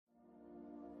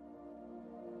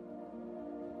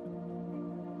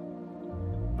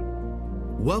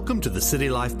Welcome to the City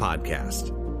Life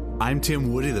Podcast. I'm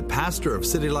Tim Woody, the pastor of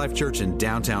City Life Church in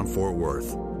downtown Fort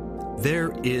Worth.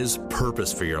 There is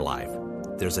purpose for your life.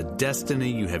 There's a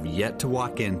destiny you have yet to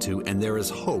walk into, and there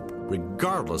is hope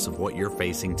regardless of what you're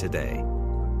facing today.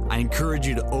 I encourage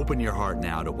you to open your heart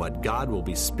now to what God will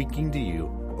be speaking to you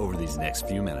over these next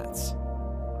few minutes.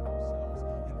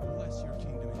 And bless your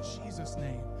kingdom in Jesus'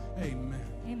 name. Amen.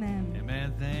 Amen.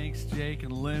 Amen. Thanks, Jake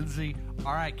and Lindsay.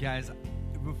 All right, guys,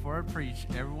 before I preach,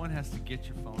 everyone has to get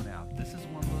your phone out. This is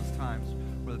one of those times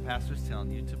where the pastor's telling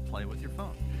you to play with your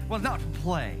phone. Well, not to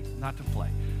play.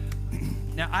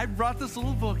 Now, I brought this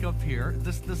little book up here,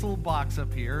 this little box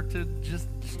up here to just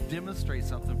demonstrate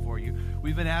something for you.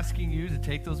 We've been asking you to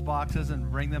take those boxes and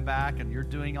bring them back, and you're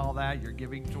doing all that. You're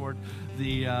giving toward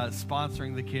the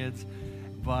sponsoring the kids.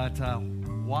 But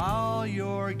while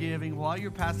you're giving, while you're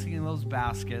passing in those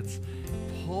baskets,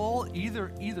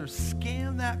 either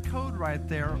scan that code right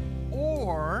there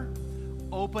or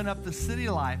open up the City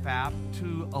Life app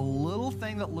to a little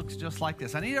thing that looks just like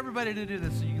this. I need everybody to do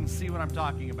this so you can see what I'm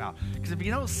talking about. Because if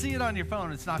you don't see it on your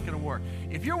phone, it's not going to work.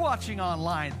 If you're watching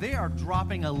online, they are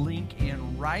dropping a link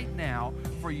in right now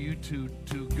for you to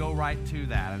go right to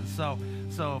that. And so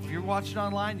if you're watching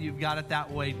online, you've got it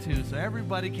that way too. So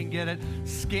everybody can get it.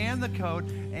 Scan the code,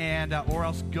 and or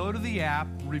else go to the app,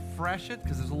 refresh it,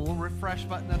 because there's a little refresh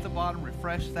button at the bottom.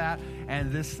 Refresh that,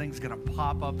 and this thing's going to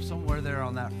pop up somewhere there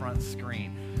on that front screen.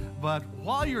 But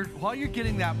while you're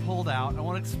getting that pulled out, I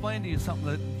want to explain to you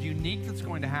something unique that's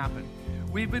going to happen.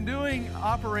 We've been doing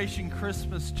Operation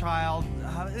Christmas Child.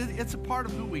 It's a part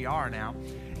of who we are now.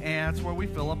 And it's where we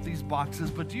fill up these boxes.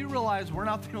 But do you realize we're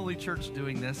not the only church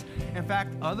doing this? In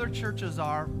fact, other churches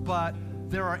are, but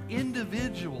there are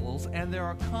individuals and there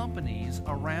are companies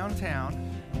around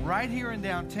town, right here in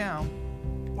downtown,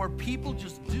 where people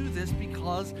just do this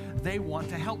because they want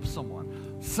to help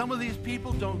someone. Some of these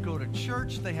people don't go to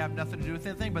church. They have nothing to do with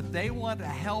anything, but they want to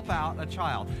help out a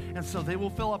child. And so they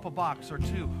will fill up a box or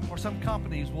two, or some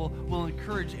companies will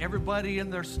encourage everybody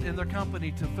in their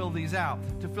company to fill these up.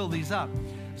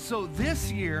 So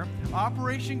this year,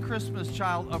 Operation Christmas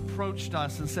Child approached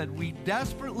us and said, we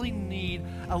desperately need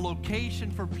a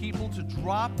location for people to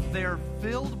drop their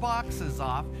filled boxes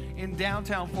off in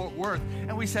downtown Fort Worth.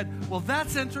 And we said, well,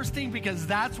 that's interesting because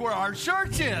that's where our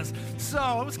church is.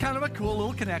 So it was kind of a cool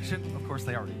little connection. Of course,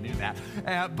 they already knew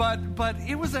that. But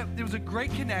it was a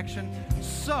great connection.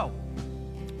 So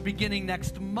beginning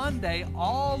next Monday,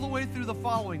 all the way through the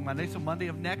following Monday, so Monday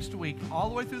of next week, all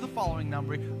the way through the following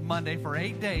Monday for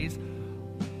 8 days,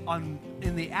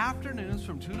 in the afternoons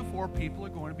from 2 to 4, people are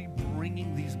going to be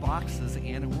bringing these boxes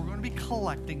in, and we're going to be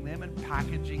collecting them and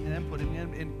packaging them, putting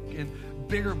them in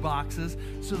bigger boxes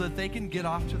so that they can get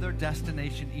off to their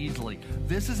destination easily.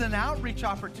 This is an outreach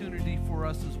opportunity for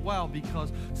us as well,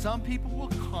 because some people will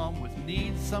come with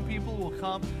needs. Some people will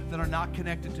come that are not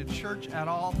connected to church at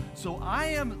all. So I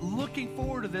am looking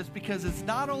forward to this because it's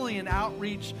not only an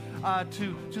outreach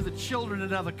to the children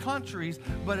in other countries,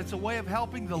 but it's a way of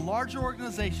helping the larger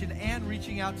organization and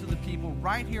reaching out to the people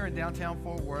right here in downtown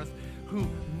Fort Worth who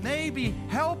may be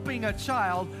helping a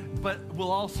child, but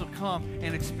will also come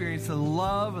and experience the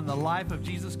love and the life of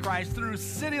Jesus Christ through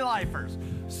City Lifers.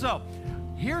 So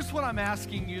here's what I'm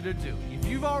asking you to do. If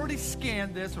you've already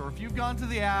scanned this, or if you've gone to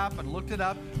the app and looked it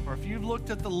up, or if you've looked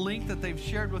at the link that they've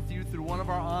shared with you through one of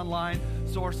our online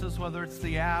sources, whether it's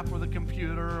the app or the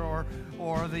computer or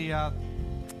the,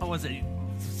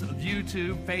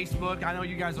 YouTube, Facebook. I know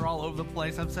you guys are all over the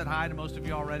place. I've said hi to most of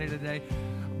you already today.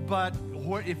 But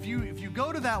if you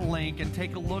go to that link and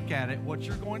take a look at it, what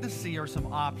you're going to see are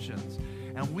some options.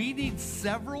 And we need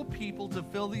several people to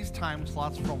fill these time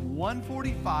slots from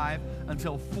 1:45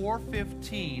 until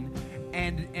 4:15.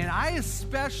 And I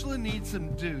especially need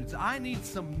some dudes. I need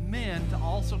some men to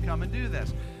also come and do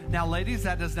this. Now, ladies,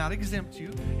 that does not exempt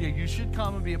you. You should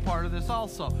come and be a part of this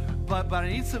also. But I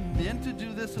need some men to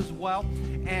do this as well.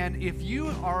 And if you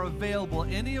are available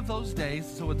any of those days,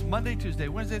 so it's Monday, Tuesday,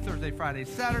 Wednesday, Thursday, Friday,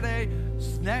 Saturday,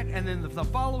 and then the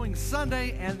following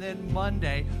Sunday, and then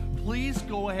Monday, please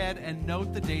go ahead and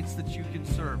note the dates that you can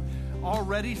serve.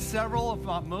 Already,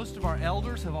 most of our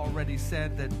elders have already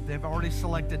said that they've already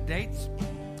selected dates,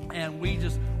 and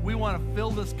we want to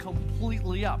fill this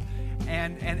completely up.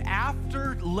 And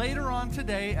after, later on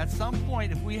today, at some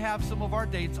point, if we have some of our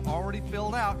dates already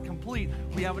filled out, complete,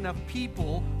 we have enough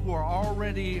people who are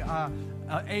already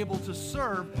able to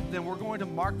serve, then we're going to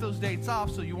mark those dates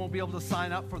off so you won't be able to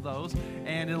sign up for those,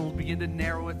 and it'll begin to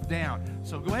narrow it down.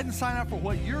 So go ahead and sign up for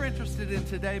what you're interested in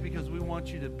today, because we want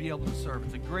you to be able to serve.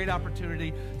 It's a great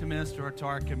opportunity to minister to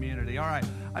our community. All right,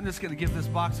 I'm just going to give this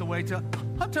box away to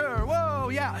Hunter. Whoa,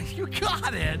 yeah, you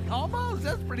got it. Almost.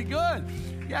 That's pretty good.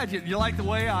 Yeah, you like the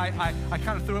way I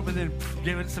kind of threw it, but then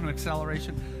gave it some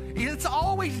acceleration. It's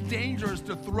always dangerous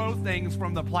to throw things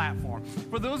from the platform.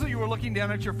 For those of you who are looking down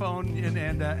at your phone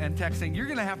and texting, you're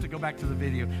going to have to go back to the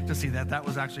video to see that. That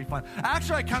was actually fun.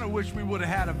 Actually, I kind of wish we would have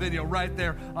had a video right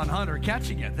there on Hunter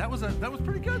catching it. That was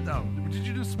pretty good, though. Did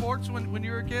you do sports when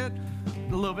you were a kid?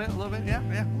 A little bit,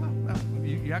 yeah. Well,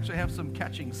 you actually have some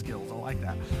catching skills. I like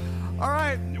that. All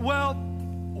right, well,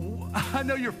 I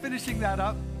know you're finishing that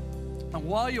up. And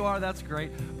while you are, that's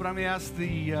great. But I'm going to ask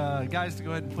the guys to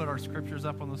go ahead and put our scriptures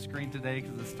up on the screen today,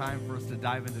 because it's time for us to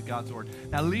dive into God's Word.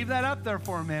 Now, leave that up there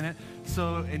for a minute.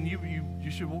 And you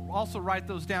should also write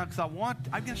those down, because I'm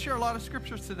going to share a lot of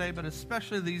scriptures today, but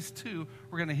especially these two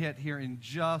we're going to hit here in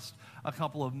just a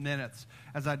couple of minutes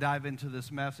as I dive into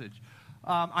this message.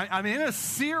 I'm in a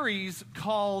series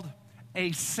called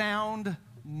A Sound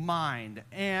Mind.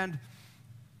 And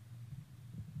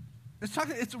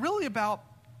it's really about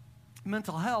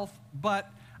mental health, but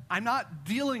I'm not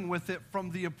dealing with it from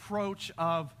the approach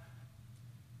of,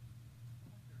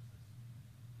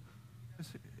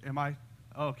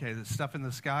 okay, the stuff in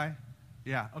the sky?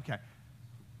 Yeah, okay.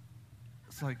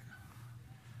 It's like,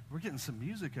 we're getting some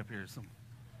music up here.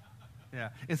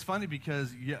 Yeah, it's funny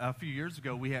because a few years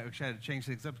ago we actually had to change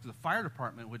things up to the fire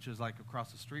department, which is like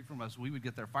across the street from us. We would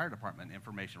get their fire department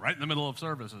information right in the middle of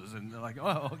services, and they're like,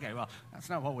 "Oh, okay, well, that's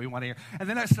not what we want to hear." And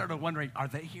then I started wondering, are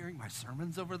they hearing my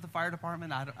sermons over at the fire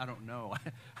department? I don't know.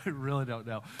 I really don't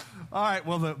know. All right,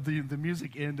 well, the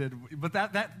music ended, but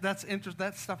that's interesting.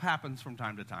 That stuff happens from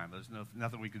time to time. There's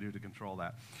nothing we can do to control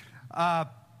that.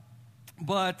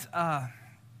 But I'm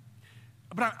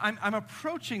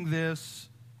approaching this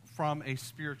from a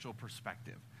spiritual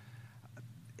perspective.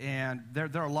 And there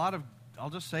are a lot of, I'll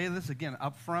just say this again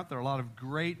up front, there are a lot of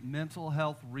great mental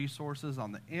health resources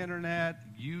on the internet.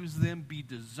 Use them, be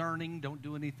discerning, don't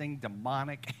do anything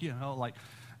demonic,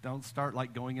 don't start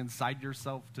going inside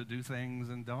yourself to do things,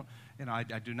 and don't, I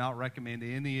do not recommend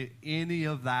any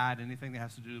of that, anything that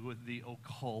has to do with the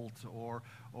occult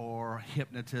or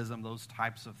hypnotism, those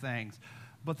types of things.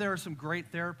 But there are some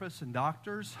great therapists and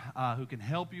doctors who can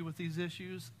help you with these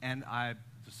issues, and I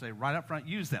just say right up front,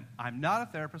 use them. I'm not a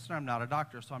therapist and I'm not a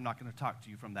doctor, so I'm not going to talk to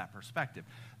you from that perspective.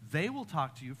 They will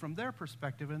talk to you from their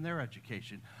perspective and their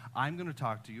education. I'm going to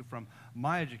talk to you from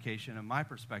my education and my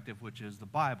perspective, which is the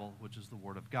Bible, which is the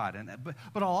Word of God.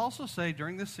 But I'll also say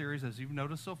during this series, as you've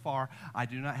noticed so far, I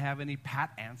do not have any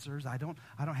pat answers. I don't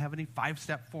have any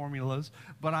 5-step formulas,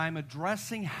 but I'm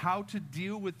addressing how to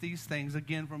deal with these things,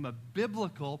 again, from a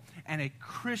biblical and a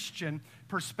Christian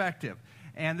perspective.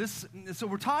 And so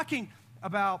we're talking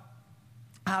about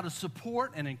how to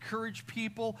support and encourage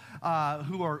people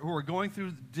who are going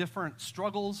through different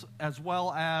struggles, as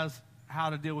well as how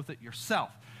to deal with it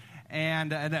yourself.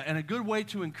 And a good way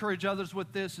to encourage others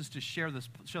with this is to share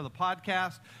the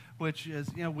podcast, which is,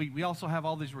 we also have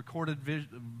all these recorded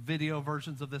video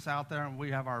versions of this out there, and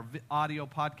we have our audio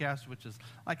podcast, which is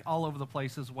all over the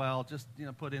place as well. Just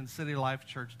put in City Life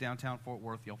Church downtown Fort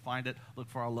Worth, you'll find it. Look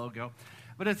for our logo.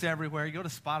 But it's everywhere. You go to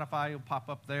Spotify, it'll pop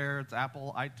up there. It's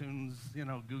Apple, iTunes,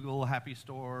 Google, Happy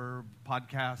Store,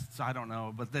 podcasts. I don't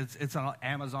know, but it's on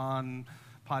Amazon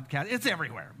podcast. It's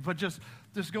everywhere. But just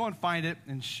go and find it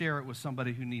and share it with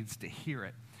somebody who needs to hear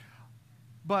it.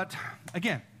 But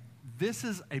again, this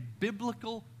is a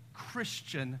biblical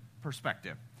Christian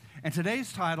perspective. And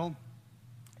today's title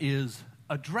is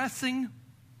Addressing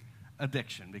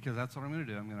Addiction, because that's what I'm going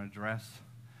to do. I'm going to address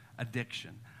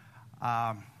addiction.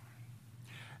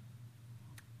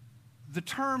 The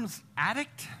terms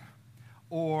addict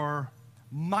or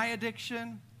my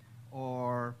addiction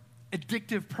or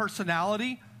addictive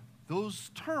personality, those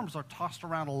terms are tossed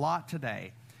around a lot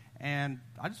today. And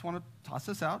I just want to toss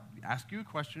this out, ask you a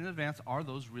question in advance. Are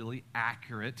those really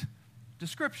accurate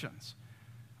descriptions?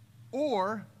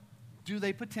 Or do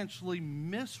they potentially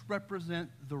misrepresent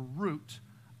the root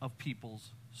of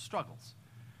people's struggles?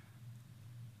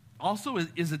 Also,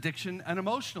 is addiction an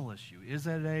emotional issue? Is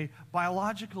it a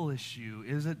biological issue?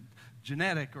 Is it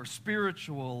genetic or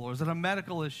spiritual? Or is it a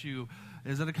medical issue?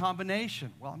 Is it a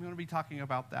combination? Well, I'm going to be talking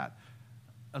about that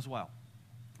as well.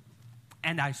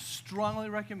 And I strongly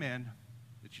recommend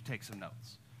that you take some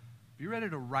notes. Be ready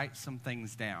to write some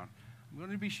things down. I'm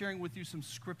going to be sharing with you some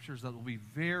scriptures that will be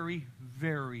very,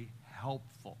 very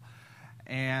helpful.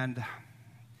 And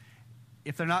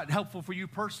if they're not helpful for you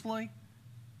personally,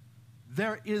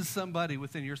 there is somebody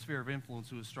within your sphere of influence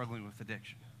who is struggling with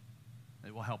addiction.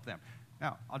 It will help them.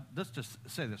 Now, let's just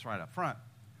say this right up front.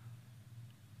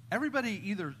 Everybody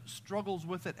either struggles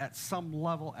with it at some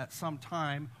level, at some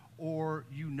time, or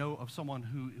you know of someone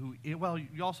who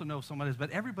you also know someone is,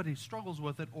 but everybody struggles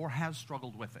with it or has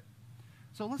struggled with it.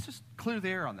 So let's just clear the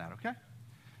air on that, okay?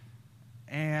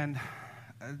 And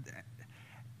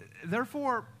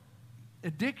therefore,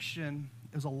 addiction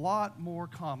is a lot more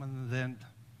common than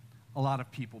a lot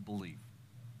of people believe.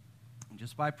 And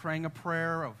just by praying a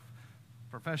prayer of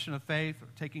profession of faith or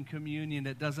taking communion,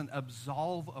 it doesn't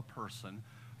absolve a person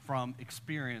from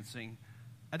experiencing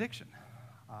addiction.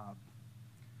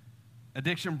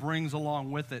 Addiction brings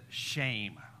along with it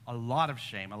shame, a lot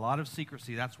of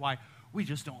secrecy. That's why we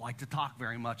just don't like to talk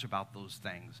very much about those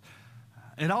things.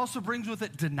 It also brings with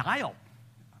it denial.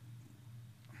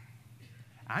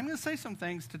 I'm going to say some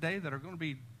things today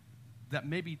that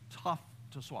may be tough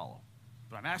to swallow,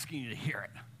 but I'm asking you to hear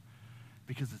it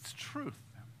because it's truth.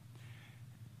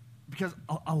 Because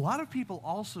a lot of people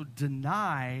also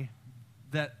deny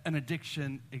that an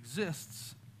addiction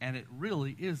exists, and it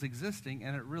really is existing,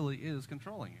 and it really is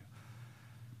controlling you.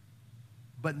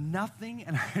 But nothing,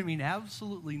 and I mean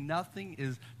absolutely nothing,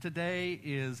 is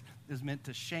meant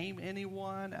to shame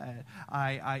anyone.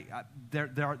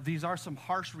 These are some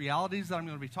harsh realities that I'm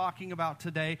going to be talking about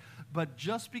today. But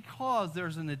just because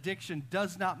there's an addiction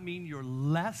does not mean you're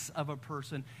less of a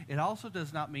person. It also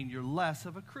does not mean you're less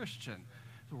of a Christian.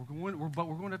 So we're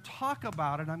going to talk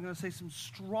about it. I'm going to say some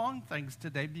strong things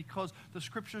today because the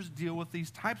scriptures deal with these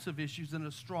types of issues in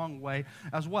a strong way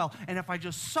as well. And if I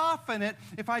just soften it,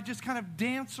 if I just kind of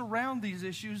dance around these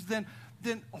issues, then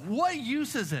what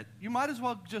use is it? You might as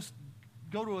well just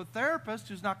go to a therapist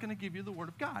who's not going to give you the Word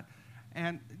of God.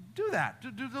 And do that.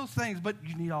 Do those things, but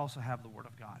you need to also have the Word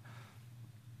of God.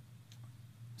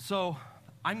 So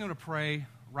I'm going to pray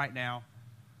right now.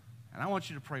 And I want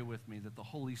you to pray with me that the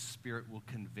Holy Spirit will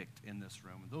convict in this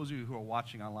room. And those of you who are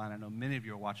watching online, I know many of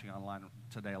you are watching online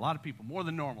today, a lot of people, more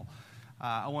than normal.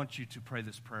 I want you to pray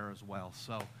this prayer as well.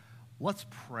 So let's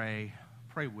pray.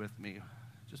 Pray with me.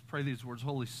 Just pray these words.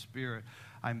 Holy Spirit,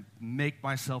 I make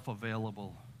myself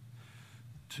available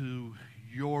to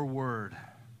your word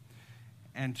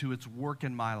and to its work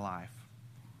in my life.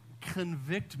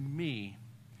 Convict me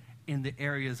in the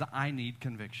areas I need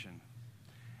conviction.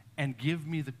 And give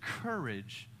me the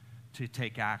courage to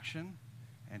take action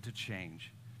and to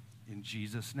change. In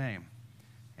Jesus' name,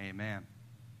 amen.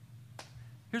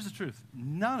 Here's the truth.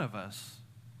 None of us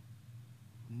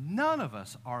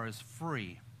are as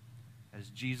free as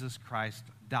Jesus Christ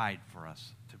died for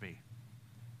us to be.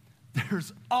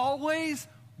 There's always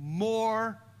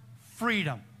more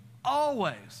freedom.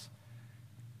 Always.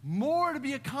 More to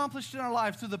be accomplished in our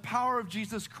lives through the power of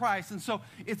Jesus Christ. And so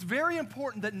it's very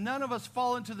important that none of us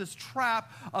fall into this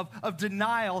trap of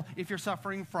denial if you're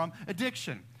suffering from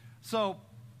addiction. So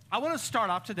I want to start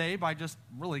off today by just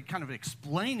really kind of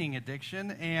explaining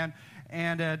addiction. And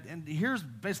here's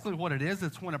basically what it is.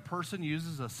 It's when a person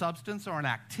uses a substance or an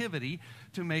activity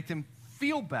to make them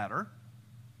feel better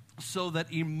so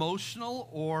that emotional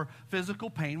or physical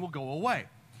pain will go away.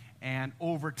 And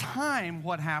over time,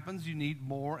 what happens, you need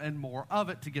more and more of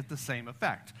it to get the same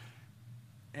effect.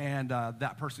 And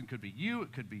that person could be you,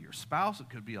 it could be your spouse, it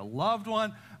could be a loved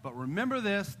one. But remember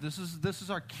this is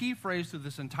our key phrase through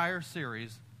this entire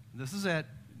series. This is it.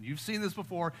 You've seen this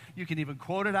before. You can even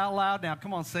quote it out loud. Now,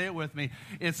 come on, say it with me.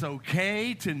 It's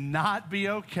okay to not be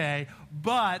okay,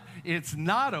 but it's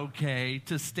not okay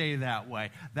to stay that way.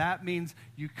 That means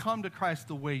you come to Christ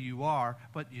the way you are,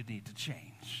 but you need to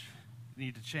change.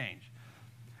 Need to change.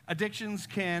 Addictions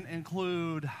can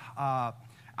include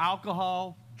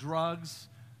alcohol, drugs,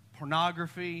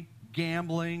 pornography,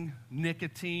 gambling,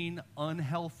 nicotine,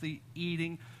 unhealthy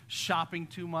eating, shopping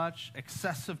too much,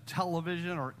 excessive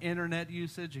television or internet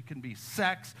usage. It can be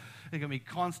sex. It can be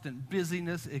constant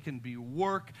busyness. It can be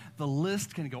work. The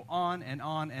list can go on and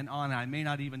on and on. I may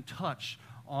not even touch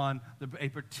on a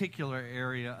particular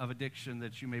area of addiction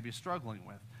that you may be struggling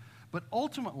with. But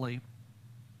ultimately,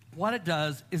 what it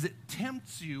does is it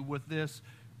tempts you with this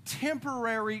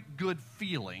temporary good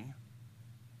feeling.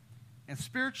 And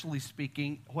spiritually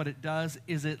speaking, what it does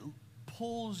is it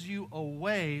pulls you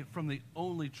away from the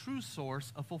only true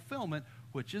source of fulfillment,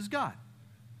 which is God.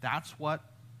 That's what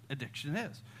addiction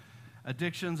is.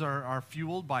 Addictions are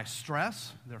fueled by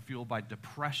stress. They're fueled by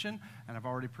depression. And I've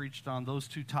already preached on those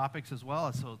two topics as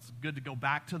well, so it's good to go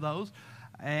back to those.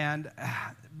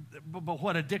 But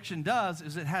what addiction does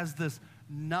is it has this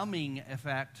numbing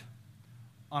effect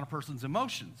on a person's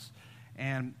emotions.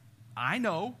 And I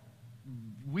know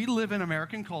we live in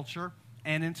American culture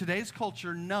And in today's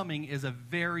culture, numbing is a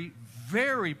very,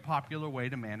 very popular way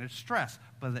to manage stress,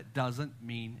 but that doesn't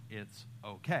mean it's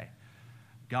okay.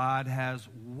 God has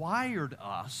wired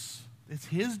us, it's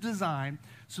His design,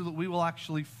 so that we will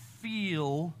actually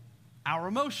feel our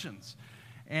emotions.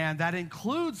 And that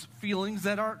includes feelings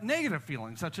that are negative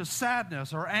feelings, such as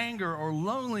sadness or anger or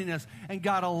loneliness. And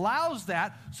God allows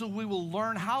that so we will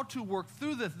learn how to work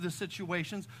through the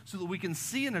situations so that we can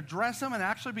see and address them and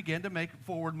actually begin to make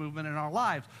forward movement in our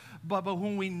lives. But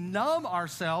when we numb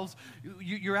ourselves,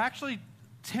 you're actually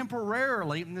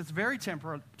temporarily, and it's very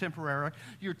temporary,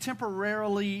 you're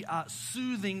temporarily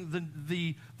soothing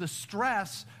the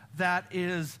stress that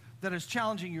is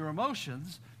challenging your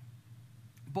emotions.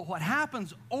 But what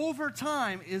happens over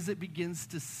time is it begins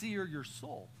to sear your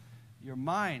soul, your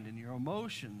mind, and your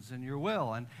emotions, and your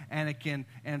will.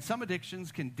 And some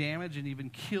addictions can damage and even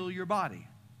kill your body.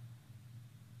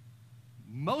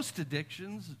 Most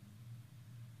addictions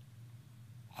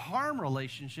harm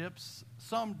relationships,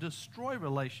 some destroy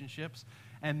relationships,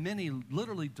 and many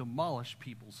literally demolish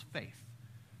people's faith.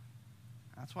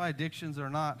 That's why addictions are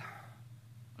not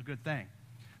a good thing.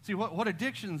 See, what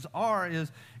addictions are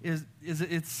is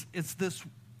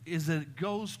it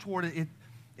goes toward it.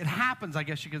 It happens, I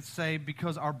guess you could say,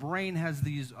 because our brain has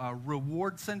these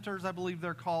reward centers, I believe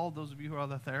they're called. Those of you who are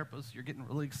the therapists, you're getting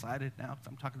really excited now because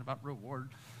I'm talking about reward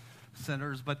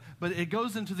centers. But it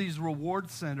goes into these reward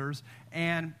centers,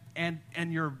 and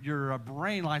your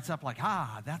brain lights up like,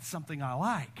 that's something I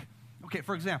like. Okay,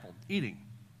 for example, eating.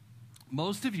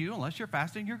 Most of you, unless you're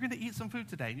fasting, you're going to eat some food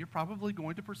today, and you're probably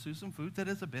going to pursue some food that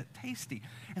is a bit tasty.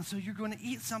 And so you're going to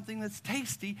eat something that's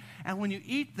tasty, and when you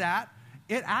eat that,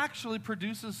 it actually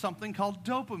produces something called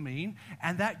dopamine,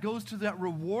 and that goes to that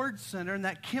reward center, and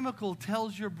that chemical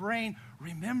tells your brain,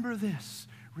 remember this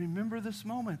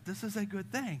moment, this is a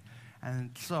good thing.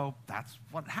 And so that's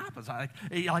what happens. Like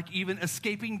even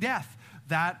escaping death,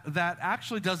 that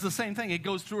actually does the same thing. It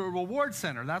goes through a reward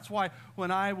center. That's why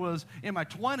when I was in my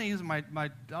 20s,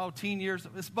 my teen years,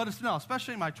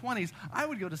 especially in my 20s, I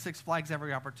would go to Six Flags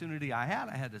every opportunity I had.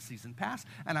 I had a season pass,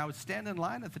 and I would stand in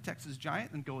line at the Texas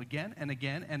Giant and go again and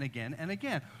again and again and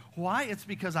again. Why? It's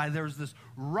because there was this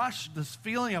rush, this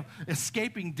feeling of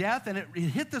escaping death, and it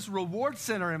hit this reward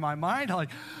center in my mind. I'm like,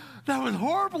 that was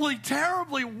horribly,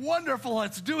 terribly wonderful.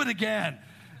 Let's do it again.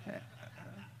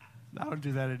 I don't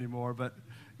do that anymore, but,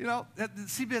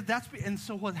 and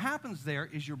so what happens there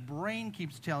is your brain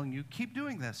keeps telling you, keep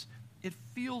doing this. It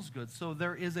feels good. So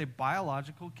there is a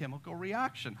biological chemical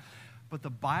reaction. But the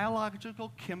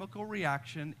biological chemical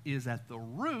reaction is at the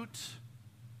root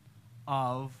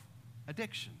of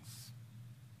addictions.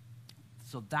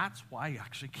 So that's why you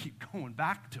actually keep going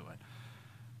back to it.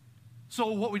 So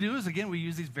what we do is, again, we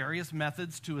use these various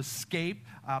methods to escape,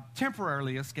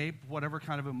 temporarily escape whatever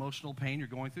kind of emotional pain you're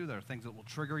going through. There are things that will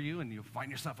trigger you, and you find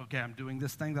yourself, okay, I'm doing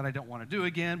this thing that I don't want to do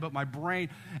again, but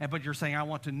you're saying, I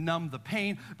want to numb the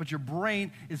pain, but your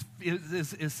brain is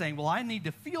saying, well, I need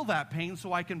to feel that pain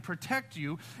so I can protect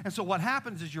you. And so what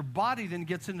happens is your body then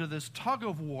gets into this tug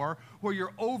of war where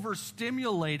you're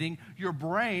overstimulating your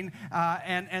brain,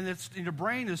 and your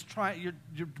brain is trying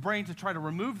to try to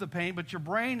remove the pain, but your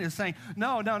brain is saying,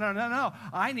 no,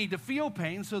 I need to feel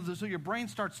pain. So your brain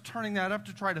starts turning that up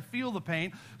to try to feel the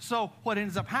pain. So what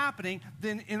ends up happening,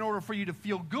 then in order for you to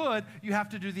feel good, you have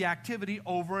to do the activity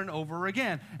over and over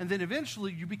again. And then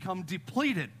eventually you become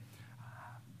depleted.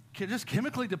 Just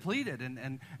chemically depleted,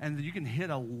 and you can hit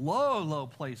a low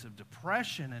place of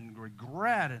depression and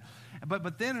regret.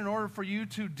 But then in order for you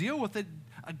to deal with it,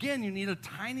 again, you need a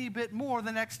tiny bit more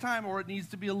the next time, or it needs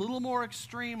to be a little more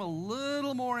extreme, a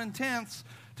little more intense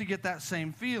to get that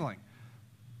same feeling.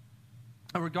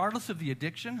 Regardless of the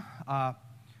addiction,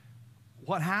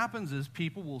 what happens is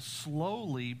people will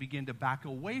slowly begin to back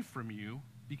away from you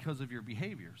because of your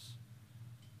behaviors.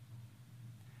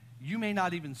 You may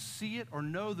not even see it or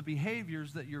know the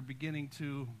behaviors that you're beginning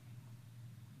to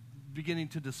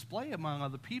display among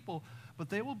other people,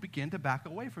 but they will begin to back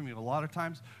away from you. A lot of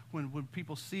times when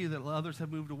people see that others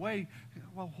have moved away,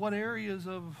 well, what areas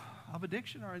of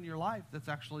addiction are in your life that's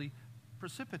actually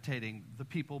precipitating the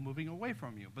people moving away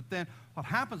from you? But then what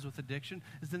happens with addiction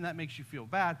is then that makes you feel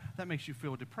bad, that makes you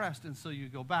feel depressed, and so you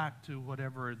go back to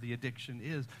whatever the addiction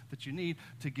is that you need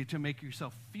to make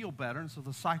yourself feel better, and so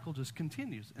the cycle just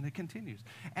continues, and it continues.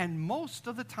 And most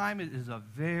of the time it is a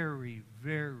very,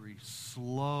 very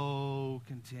slow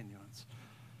continuance.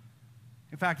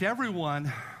 In fact,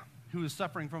 everyone who is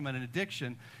suffering from an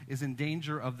addiction is in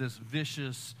danger of this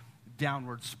vicious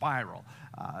downward spiral.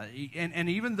 And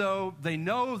even though they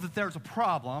know that there's a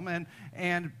problem,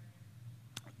 and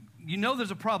you know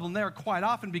there's a problem there quite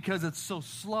often because it's so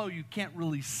slow you can't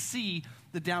really see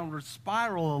the downward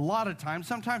spiral a lot of times.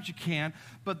 Sometimes you can,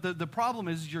 but the problem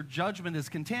is your judgment is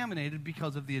contaminated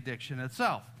because of the addiction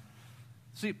itself.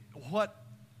 See,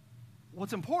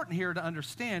 what's important here to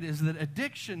understand is that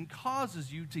addiction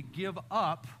causes you to give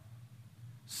up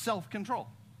self-control.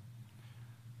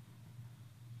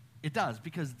 It does,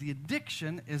 because the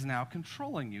addiction is now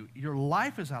controlling you. Your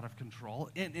life is out of control,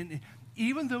 and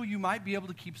even though you might be able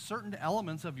to keep certain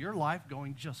elements of your life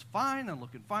going just fine and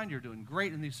looking fine, you're doing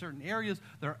great in these certain areas,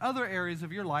 there are other areas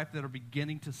of your life that are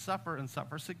beginning to suffer and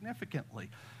suffer significantly.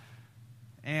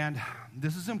 And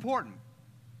this is important.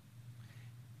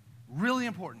 Really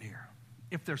important here.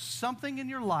 If there's something in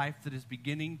your life that is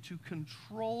beginning to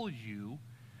control you,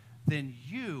 then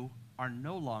you are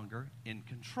no longer in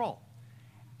control.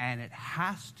 And it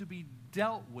has to be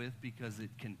dealt with because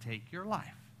it can take your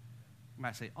life. You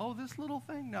might say, oh, this little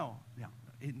thing? No,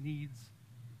 it needs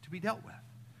to be dealt with.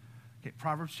 Okay,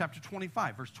 Proverbs chapter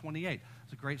 25, verse 28.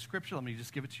 It's a great scripture. Let me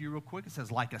just give it to you real quick. It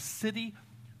says, like a city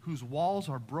whose walls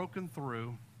are broken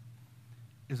through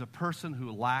is a person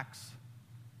who lacks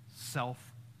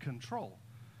self-control.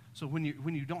 So when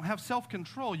you don't have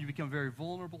self-control, you become very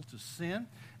vulnerable to sin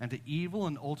and to evil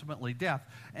and ultimately death.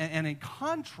 And in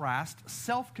contrast,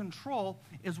 self-control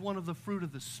is one of the fruit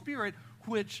of the Spirit,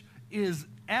 which is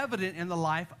evident in the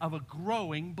life of a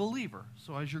growing believer.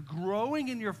 So as you're growing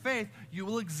in your faith, you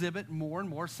will exhibit more and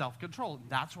more self-control.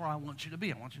 That's where I want you to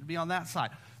be. I want you to be on that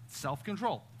side.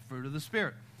 Self-control, fruit of the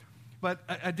Spirit. But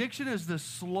addiction is the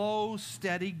slow,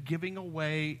 steady giving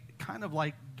away, kind of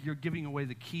like you're giving away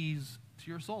the keys to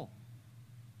your soul.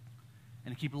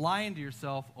 And you keep lying to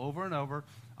yourself over and over,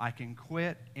 I can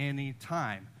quit any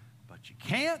time. But you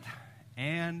can't,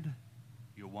 and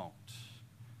you won't.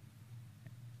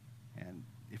 And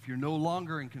if you're no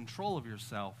longer in control of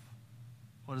yourself,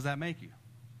 what does that make you?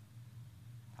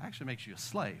 It actually makes you a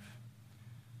slave.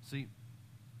 See,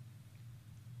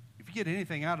 if you get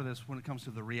anything out of this when it comes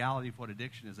to the reality of what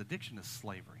addiction is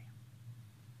slavery.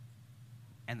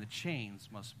 And the chains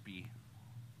must be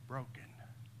broken.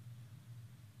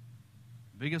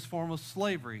 The biggest form of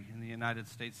slavery in the United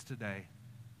States today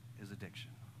is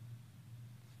addiction.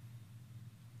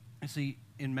 You see,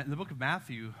 in the book of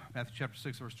Matthew chapter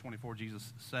 6, verse 24,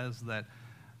 Jesus says that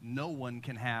no one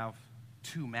can have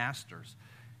two masters.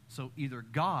 So either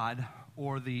God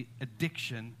or the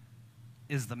addiction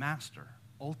is the master,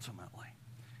 ultimately.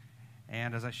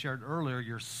 And as I shared earlier,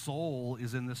 your soul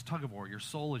is in this tug of war. Your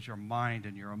soul is your mind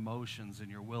and your emotions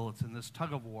and your will. It's in this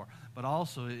tug of war. But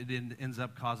also it ends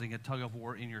up causing a tug of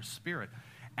war in your spirit.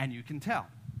 And you can tell.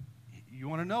 You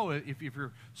want to know if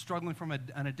you're struggling from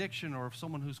an addiction, or if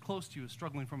someone who's close to you is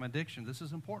struggling from addiction. This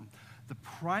is important. The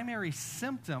primary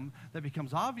symptom that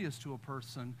becomes obvious to a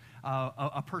person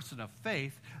of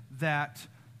faith, that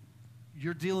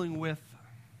you're dealing with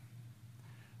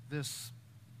this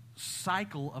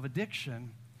cycle of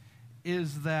addiction,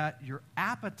 is that your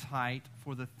appetite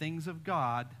for the things of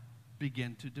God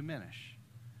begin to diminish.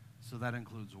 So that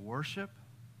includes worship,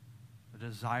 a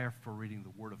desire for reading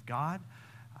the Word of God,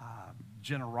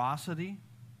 generosity,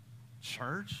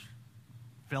 church,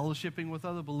 fellowshipping with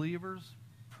other believers,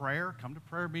 prayer. Come to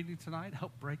prayer meeting tonight.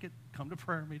 Help break it. Come to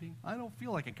prayer meeting. I don't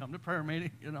feel like it. Come to prayer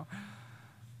meeting,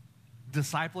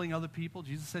 Discipling other people.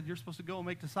 Jesus said you're supposed to go and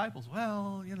make disciples.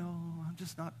 Well, I'm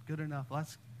just not good enough.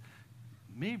 That's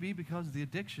maybe because the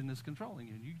addiction is controlling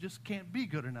you. You just can't be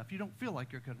good enough. You don't feel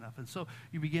like you're good enough. And so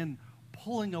you begin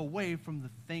pulling away from the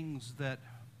things that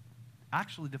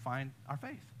actually define our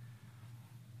faith.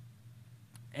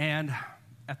 And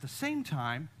at the same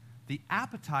time, the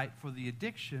appetite for the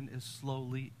addiction is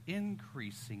slowly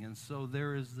increasing. And so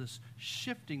there is this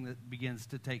shifting that begins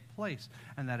to take place.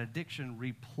 And that addiction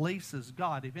replaces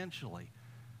God eventually.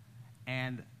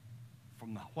 And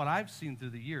from what I've seen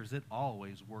through the years, it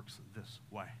always works this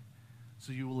way.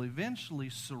 So you will eventually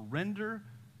surrender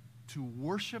to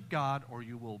worship God, or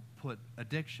you will put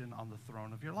addiction on the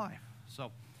throne of your life.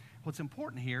 So what's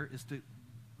important here is to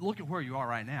look at where you are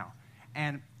right now.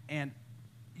 And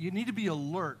you need to be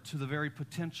alert to the very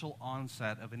potential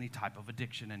onset of any type of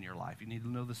addiction in your life. You need to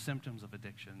know the symptoms of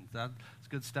addiction. That's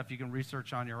good stuff you can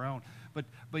research on your own.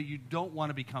 But you don't want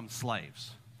to become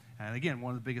slaves. And again,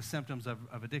 one of the biggest symptoms of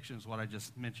addiction is what I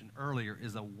just mentioned earlier,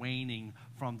 is a waning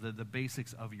from the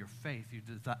basics of your faith.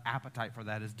 The appetite for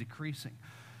that is decreasing.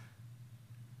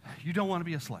 You don't want to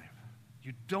be a slave.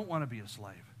 You don't want to be a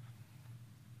slave.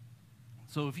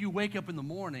 So if you wake up in the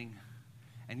morning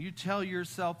and you tell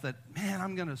yourself that, man,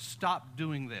 I'm going to stop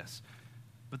doing this,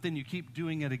 but then you keep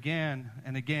doing it again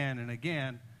and again and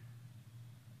again,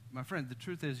 my friend, the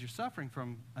truth is you're suffering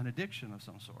from an addiction of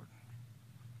some sort.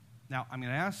 Now, I'm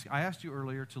going to ask, I asked you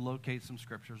earlier to locate some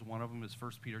scriptures. One of them is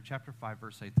 1 Peter chapter 5,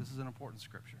 verse 8. This is an important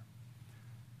scripture.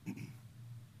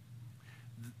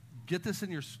 Get this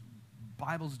in your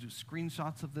Bibles, do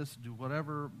screenshots of this, do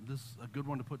whatever. This is a good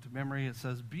one to put to memory. It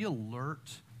says, be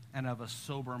alert and of a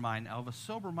sober mind. Now, of a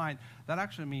sober mind, that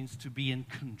actually means to be in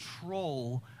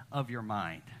control of your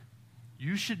mind.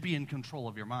 You should be in control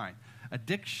of your mind.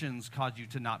 Addictions cause you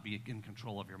to not be in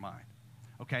control of your mind.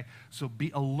 Okay? So be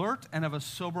alert and of a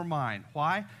sober mind.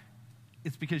 Why?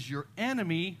 It's because your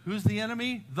enemy, who's the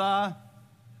enemy? The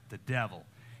devil.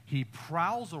 He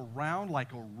prowls around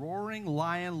like a roaring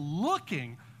lion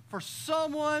looking for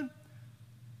someone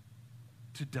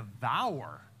to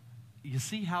devour. You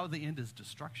see how the end is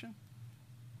destruction?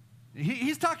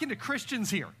 He's talking to Christians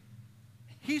here.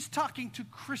 He's talking to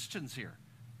Christians here.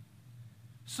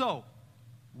 So,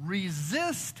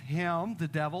 resist him, the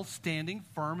devil, standing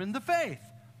firm in the faith,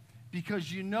 because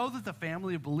you know that the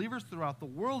family of believers throughout the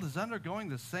world is undergoing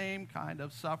the same kind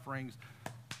of sufferings.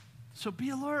 So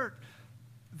be alert.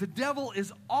 The devil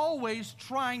is always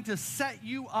trying to set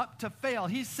you up to fail.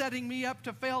 He's setting me up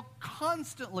to fail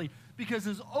constantly because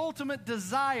his ultimate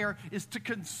desire is to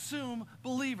consume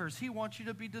believers. He wants you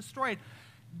to be destroyed.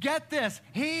 Get this,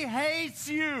 he hates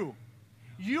you.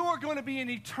 You are going to be in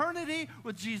eternity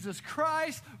with Jesus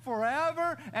Christ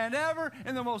forever and ever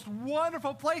in the most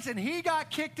wonderful place. And he got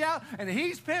kicked out, and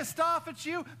he's pissed off at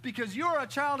you because you're a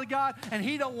child of God, and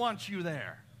he don't want you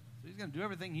there. So he's going to do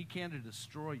everything he can to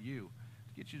destroy you,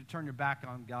 to get you to turn your back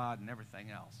on God and everything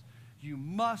else. You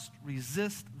must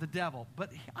resist the devil.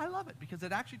 But I love it because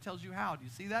it actually tells you how. Do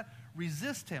you see that?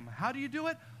 Resist him. How do you do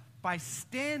it? By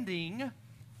standing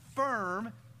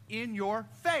firm in your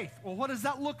faith. Well, what does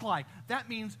that look like? That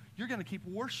means you're going to keep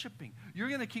worshiping. You're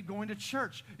going to keep going to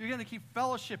church. You're going to keep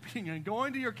fellowshipping and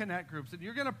going to your connect groups. And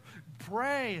you're going to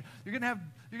pray. You're going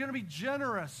to be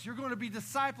generous. You're going to be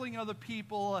discipling other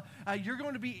people. You're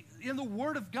going to be in the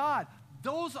Word of God.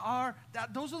 Those are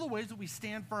the ways that we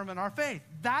stand firm in our faith.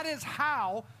 That is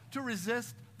how to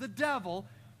resist the devil.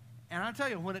 And I tell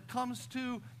you, when it comes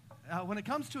to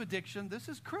addiction, this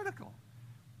is critical.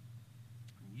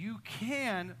 You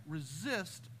can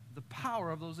resist the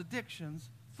power of those addictions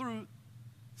through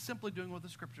simply doing what the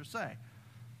scriptures say.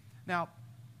 Now,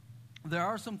 there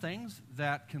are some things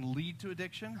that can lead to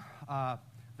addiction that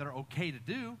are okay to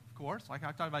do, of course. Like I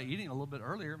talked about eating a little bit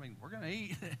earlier. I mean, we're going to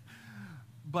eat.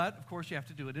 But, of course, you have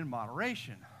to do it in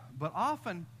moderation. But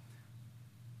often,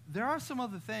 there are some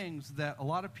other things that a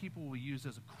lot of people will use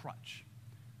as a crutch.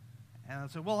 And I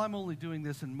say, well, I'm only doing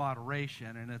this in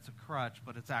moderation, and it's a crutch,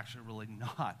 but it's actually really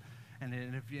not.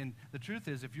 And the truth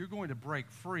is, if you're going to break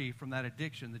free from that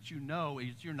addiction that you know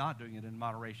you're not doing it in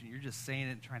moderation, you're just saying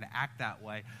it and trying to act that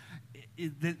way,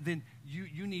 then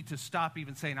you need to stop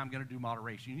even saying, I'm going to do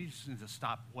moderation. You need to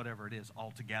stop whatever it is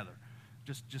altogether.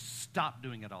 Just stop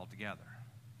doing it altogether.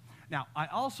 Now, I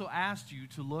also asked you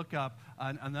to look up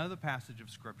another passage of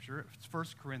Scripture. It's 1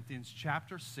 Corinthians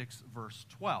chapter 6, verse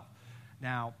 12.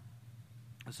 Now,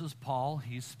 this is Paul.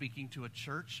 He's speaking to a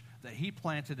church that he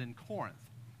planted in Corinth.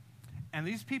 And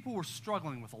these people were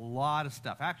struggling with a lot of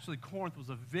stuff. Actually, Corinth was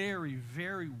a very,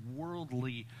 very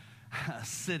worldly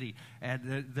city.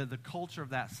 And the culture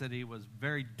of that city was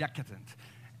very decadent.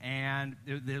 And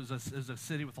it was a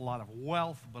city with a lot of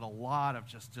wealth, but a lot of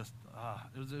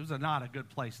it was not a good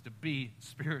place to be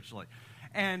spiritually.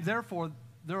 And therefore,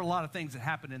 there are a lot of things that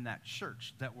happened in that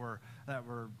church that were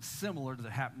similar to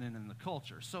the happening in the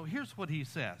culture. So here's what he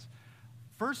says.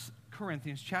 1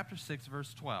 Corinthians chapter 6,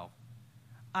 verse 12.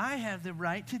 I have the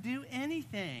right to do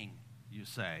anything, you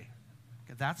say.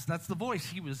 Okay, that's the voice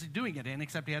he was doing it in,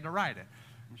 except he had to write it.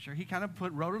 I'm sure he kind of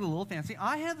wrote it a little fancy.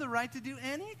 I have the right to do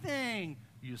anything,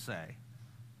 you say.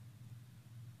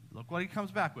 Look what he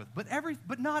comes back with.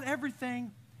 But not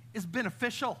everything is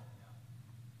beneficial.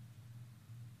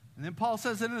 And then Paul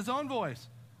says it in his own voice.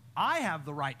 I have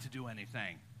the right to do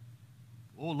anything.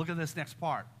 Oh, look at this next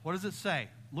part. What does it say?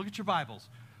 Look at your Bibles.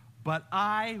 But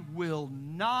I will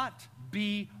not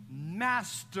be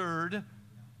mastered,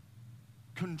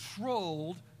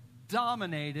 controlled,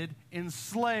 dominated,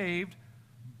 enslaved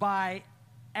by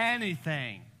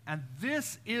anything. And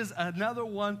this is another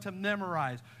one to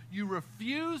memorize. You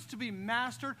refuse to be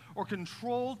mastered or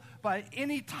controlled by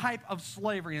any type of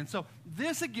slavery. And so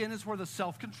this, again, is where the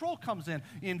self-control comes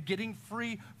in getting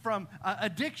free from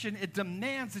addiction. It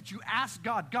demands that you ask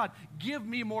God, give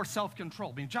me more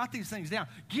self-control. I mean, jot these things down.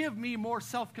 Give me more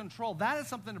self-control. That is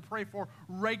something to pray for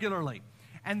regularly.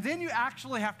 And then you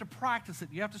actually have to practice it.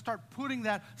 You have to start putting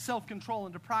that self-control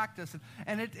into practice.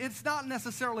 And it's not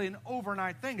necessarily an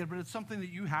overnight thing, but it's something that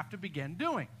you have to begin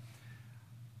doing.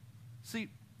 See,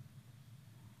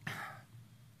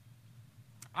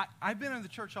 I've been in the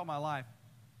church all my life,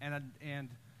 and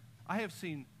I have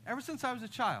seen, ever since I was a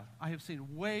child, I have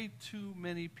seen way too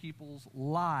many people's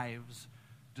lives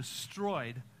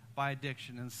destroyed by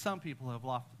addiction. And some people have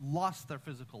lost their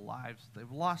physical lives.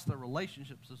 They've lost their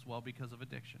relationships as well because of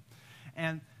addiction.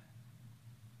 And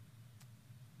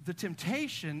the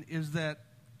temptation is that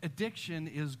addiction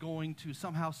is going to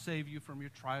somehow save you from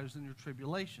your trials and your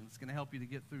tribulations. It's going to help you to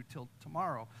get through till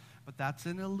tomorrow. But that's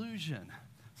an illusion.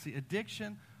 See,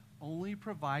 addiction only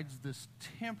provides this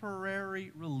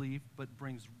temporary relief, but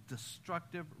brings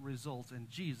destructive results, and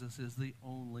Jesus is the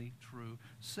only true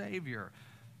Savior.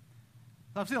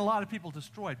 I've seen a lot of people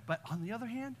destroyed, but on the other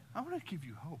hand, I want to give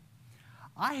you hope.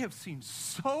 I have seen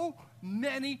so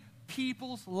many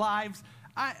people's lives,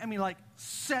 I mean, like,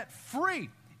 set free.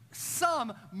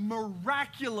 Some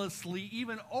miraculously,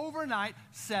 even overnight,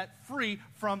 set free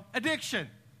from addiction.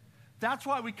 That's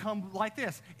why we come like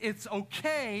this. It's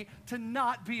okay to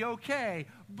not be okay,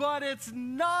 but it's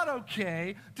not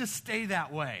okay to stay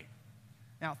that way.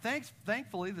 Now,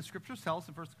 thankfully, the Scriptures tell us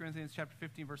in 1 Corinthians chapter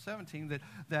 15, verse 17,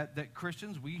 that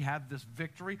Christians, we have this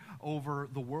victory over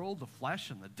the world, the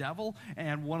flesh, and the devil.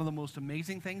 And one of the most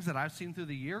amazing things that I've seen through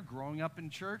the year growing up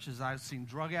in church is I've seen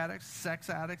drug addicts,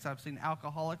 sex addicts, I've seen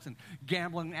alcoholics and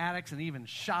gambling addicts and even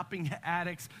shopping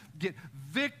addicts get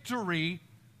victory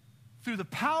through the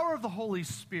power of the Holy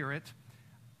Spirit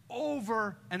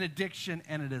over an addiction,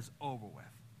 and it is over with.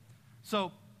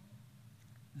 So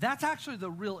that's actually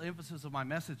the real emphasis of my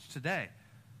message today.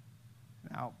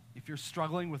 Now, if you're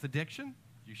struggling with addiction,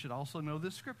 you should also know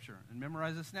this scripture and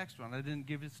memorize this next one. I didn't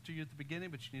give this to you at the beginning,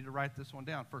 but you need to write this one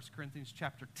down. 1 Corinthians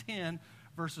chapter 10,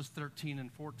 verses 13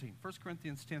 and 14. 1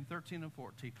 Corinthians 10, 13 and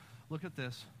 14. Look at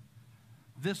this.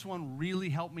 This one really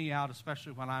helped me out,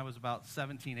 especially when I was about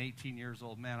 17, 18 years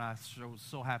old. Man, I was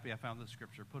so happy I found this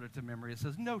scripture. Put it to memory. It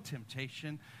says, no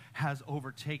temptation has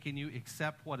overtaken you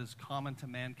except what is common to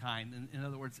mankind. In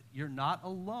other words, you're not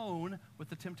alone with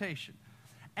the temptation.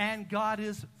 And God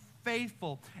is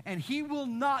faithful, and he will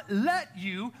not let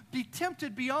you be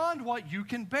tempted beyond what you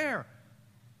can bear.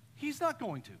 He's not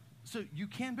going to. So you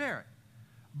can bear it.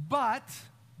 But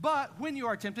when you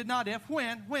are tempted, not if,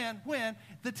 when,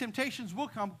 the temptations will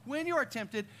come. When you are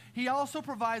tempted, he also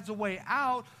provides a way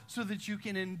out so that you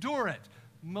can endure it.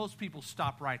 Most people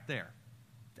stop right there.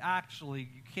 Actually,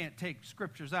 you can't take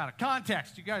scriptures out of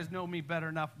context. You guys know me better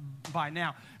enough by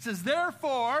now. It says,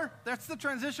 therefore, that's the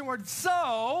transition word.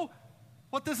 So,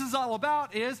 what this is all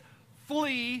about is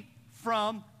flee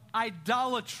from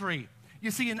idolatry. You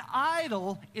see, an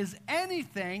idol is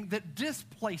anything that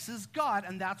displaces God,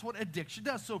 and that's what addiction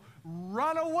does. So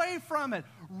run away from it.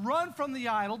 Run from the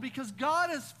idol, because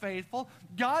God is faithful.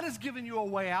 God has given you a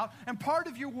way out, and part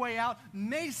of your way out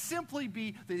may simply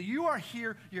be that you are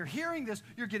here, you're hearing this,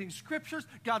 you're getting scriptures.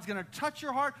 God's going to touch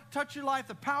your heart, touch your life.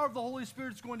 The power of the Holy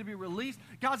Spirit is going to be released.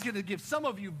 God's going to give some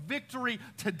of you victory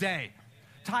today.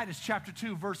 Titus chapter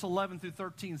 2, verse 11 through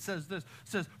 13 says this,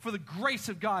 says, for the grace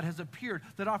of God has appeared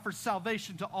that offers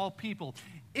salvation to all people.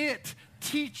 It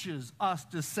teaches us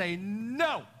to say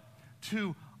no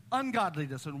to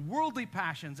ungodliness and worldly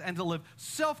passions and to live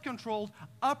self-controlled,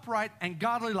 upright, and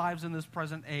godly lives in this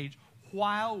present age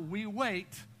while we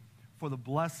wait for the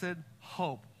blessed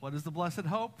hope. What is the blessed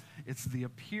hope? It's the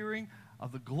appearing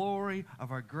of the glory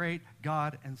of our great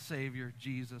God and Savior,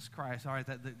 Jesus Christ. All right,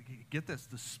 get this.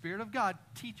 The Spirit of God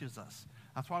teaches us.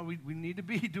 That's why we need to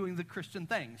be doing the Christian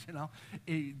things, you know.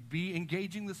 Be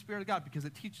engaging the Spirit of God, because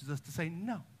it teaches us to say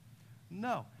no.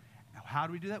 No. Now, how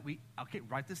do we do that?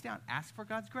 Write this down. Ask for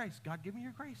God's grace. God, give me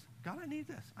your grace. God, I need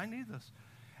this. I need this.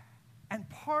 And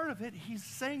part of it, he's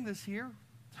saying this here.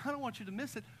 I don't want you to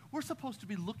miss it. We're supposed to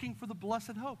be looking for the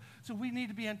blessed hope. So we need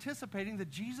to be anticipating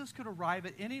that Jesus could arrive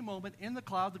at any moment in the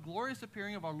cloud, the glorious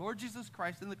appearing of our Lord Jesus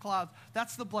Christ in the clouds.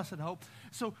 That's the blessed hope.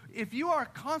 So if you are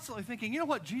constantly thinking, you know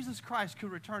what, Jesus Christ could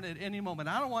return at any moment.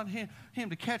 I don't want him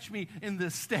to catch me in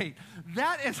this state.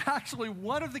 That is actually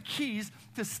one of the keys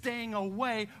to staying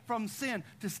away from sin,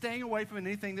 to staying away from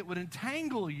anything that would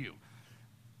entangle you.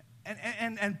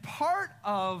 And part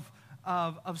of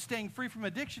staying free from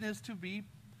addiction is to be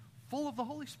full of the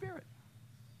Holy Spirit.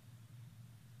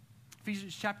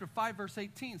 Ephesians chapter 5, verse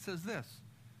 18 says this,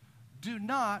 do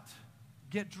not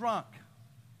get drunk.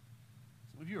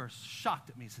 Some of you are shocked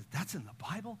at me. Says, that's in the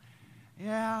Bible?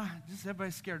 Yeah, just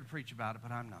everybody's scared to preach about it,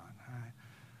 but I'm not. All right.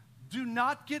 Do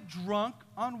not get drunk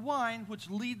on wine, which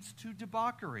leads to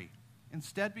debauchery.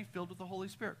 Instead, be filled with the Holy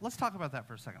Spirit. Let's talk about that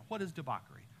for a second. What is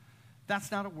debauchery?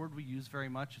 That's not a word we use very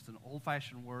much. It's an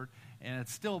old-fashioned word, and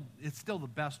it's still the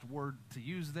best word to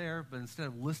use there, but instead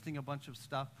of listing a bunch of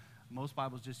stuff, most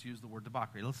Bibles just use the word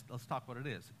debauchery. Let's talk what it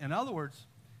is. In other words,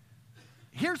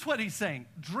 here's what he's saying.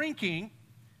 Drinking,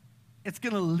 it's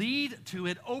going to lead to,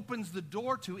 it opens the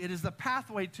door to, it is the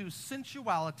pathway to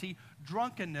sensuality,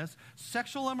 drunkenness,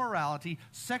 sexual immorality,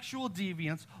 sexual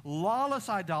deviance, lawless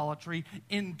idolatry,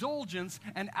 indulgence,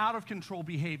 and out-of-control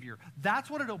behavior. That's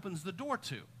what it opens the door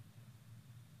to.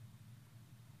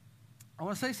 I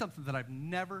want to say something that I've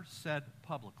never said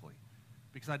publicly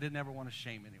because I didn't ever want to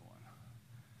shame anyone.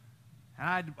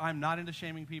 And I'm not into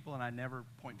shaming people, and I never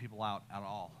point people out at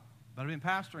all. But I've been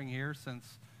pastoring here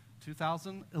since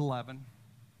 2011.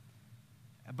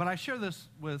 But I share this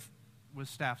with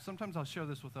staff. Sometimes I'll share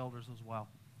this with elders as well.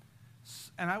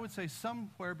 And I would say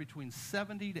somewhere between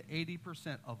 70 to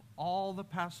 80% of all the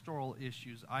pastoral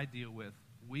issues I deal with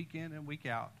week in and week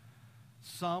out,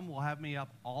 some will have me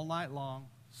up all night long.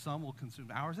 Some will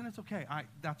consume hours, and it's okay.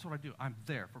 That's what I do. I'm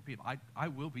there for people. I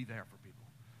will be there for people.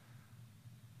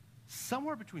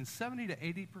 Somewhere between 70 to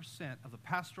 80% of the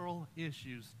pastoral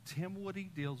issues Tim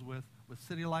Woody deals with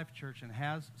City Life Church and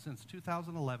has since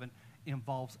 2011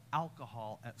 involves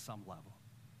alcohol at some level.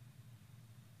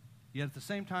 Yet at the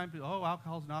same time,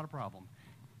 alcohol is not a problem.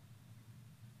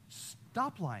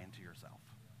 Stop lying to yourself.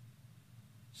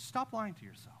 Stop lying to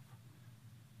yourself.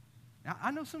 Now,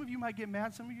 I know some of you might get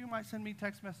mad. Some of you might send me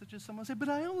text messages. Someone say, but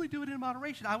I only do it in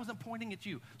moderation. I wasn't pointing at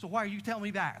you. So why are you telling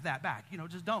me that back?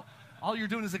 Just don't. All you're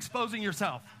doing is exposing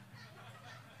yourself.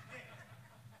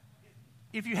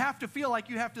 If you have to feel like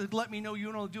you have to let me know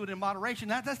you don't do it in moderation,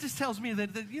 that just tells me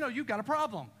that you've got a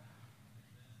problem.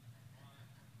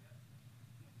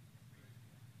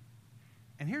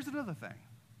 And here's another thing.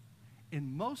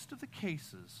 In most of the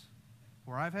cases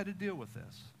where I've had to deal with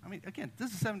this, again,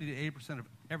 this is 70 to 80% of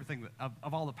everything,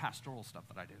 of all the pastoral stuff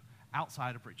that I do,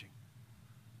 outside of preaching.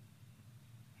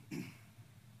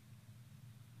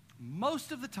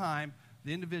 Most of the time,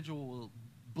 the individual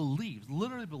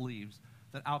literally believes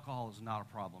that alcohol is not a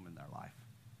problem in their life.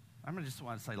 I'm just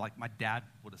want to say, like my dad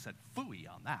would have said phooey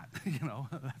on that.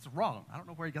 That's wrong. I don't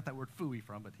know where he got that word phooey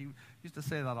from, but he used to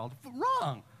say that all the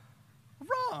time.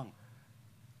 Wrong.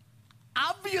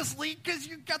 Obviously, because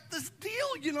you got this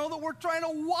deal, that we're trying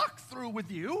to walk through with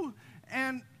you,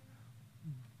 and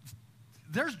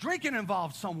there's drinking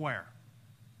involved somewhere.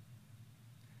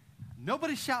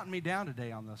 Nobody's shouting me down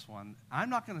today on this one. I'm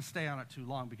not going to stay on it too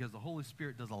long because the Holy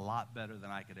Spirit does a lot better than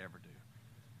I could ever do.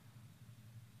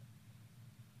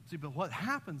 See, but what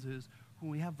happens is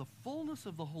when we have the fullness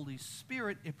of the Holy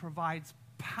Spirit, it provides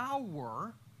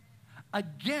power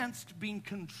against being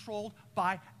controlled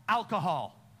by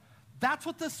alcohol. That's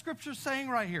what the scripture's saying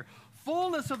right here.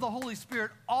 Fullness of the Holy Spirit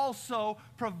also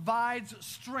provides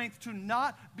strength to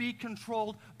not be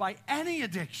controlled by any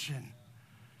addiction.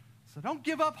 So don't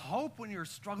give up hope when you're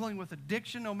struggling with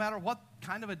addiction, no matter what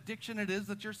kind of addiction it is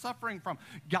that you're suffering from.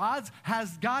 God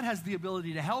has the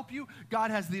ability to help you.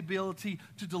 God has the ability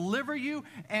to deliver you,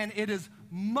 and it is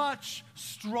much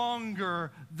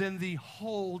stronger than the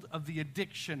hold of the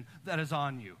addiction that is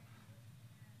on you.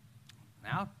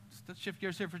 Now, let's shift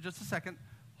gears here for just a second.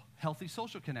 Healthy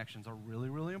social connections are really,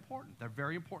 really important. They're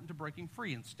very important to breaking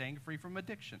free and staying free from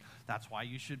addiction. That's why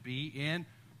you should be in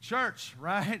church,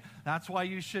 right? That's why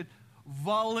you should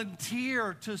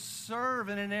volunteer to serve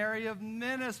in an area of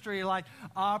ministry like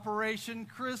Operation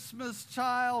Christmas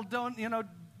Child,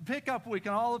 pickup week,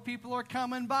 and all the people are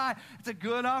coming by. It's a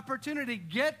good opportunity.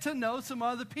 Get to know some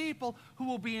other people who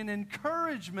will be an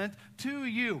encouragement to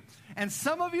you. And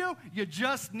some of you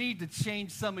just need to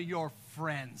change some of your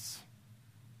friends.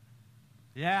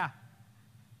 Yeah.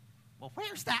 Well,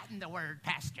 where's that in the word,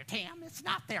 Pastor Tim? It's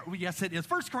not there. Well, yes, it is.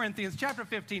 1 Corinthians chapter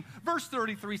 15, verse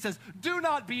 33 says, do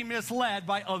not be misled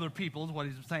by other people, is what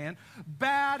he's saying.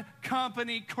 Bad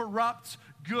company corrupts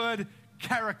good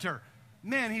character.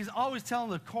 Man, he's always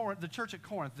telling the church at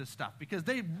Corinth this stuff because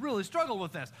they really struggle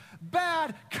with this.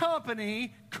 Bad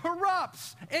company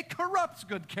corrupts. It corrupts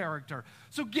good character.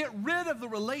 So get rid of the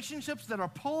relationships that are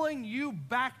pulling you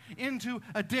back into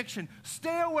addiction.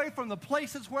 Stay away from the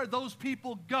places where those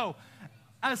people go.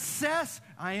 Assess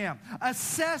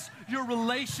your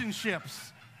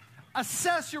relationships.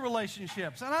 Assess your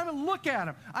relationships. And I'm going to look at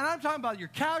them. And I'm talking about your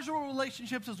casual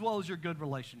relationships as well as your good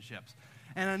relationships.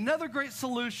 And another great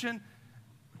solution,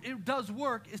 it does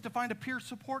work, is to find a peer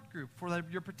support group for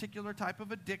your particular type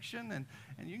of addiction.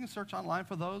 And you can search online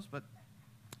for those, but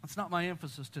that's not my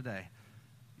emphasis today.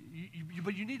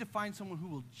 But you need to find someone who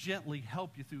will gently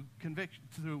help you through conviction,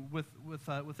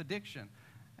 with addiction.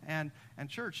 And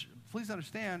church, please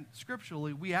understand,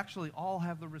 scripturally, we actually all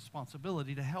have the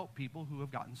responsibility to help people who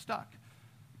have gotten stuck.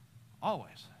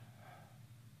 Always.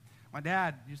 My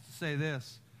dad used to say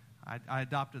this. I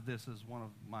adopted this as one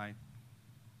of my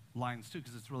lines too,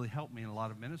 because it's really helped me in a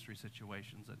lot of ministry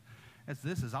situations.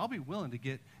 And I'll be willing to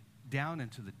get down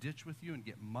into the ditch with you and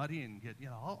get muddy and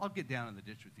I'll get down in the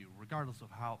ditch with you regardless of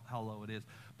how low it is.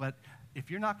 But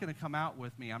if you're not going to come out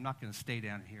with me, I'm not going to stay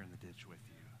down here in the ditch with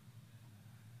you.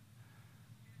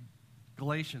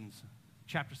 Galatians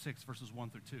chapter 6, verses 1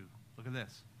 through 2. Look at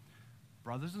this.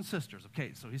 Brothers and sisters.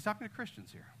 Okay, so he's talking to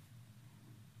Christians here.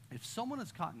 If someone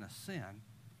is caught in a sin,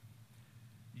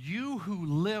 you who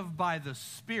live by the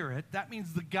Spirit, that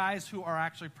means the guys who are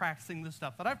actually practicing the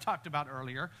stuff that I've talked about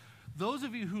earlier, those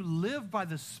of you who live by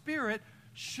the Spirit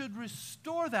should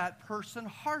restore that person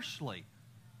harshly.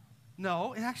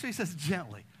 No, it actually says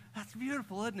gently. That's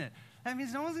beautiful, isn't it? That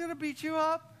means no one's going to beat you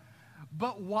up.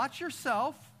 But watch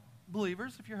yourself,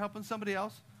 believers, if you're helping somebody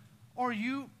else, or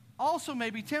you also may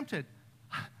be tempted.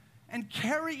 And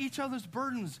carry each other's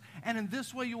burdens, and in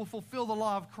this way you will fulfill the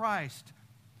law of Christ.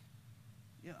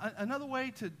 Another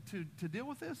way to deal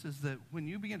with this is that when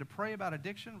you begin to pray about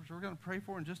addiction, which we're going to pray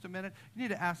for in just a minute, you need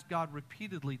to ask God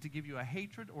repeatedly to give you a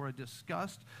hatred or a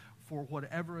disgust for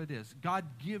whatever it is. God,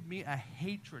 give me a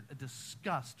hatred, a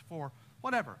disgust for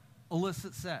whatever.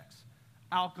 Illicit sex,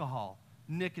 alcohol,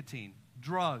 nicotine,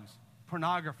 drugs,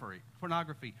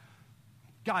 pornography.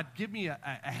 God, give me a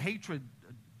hatred,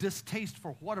 distaste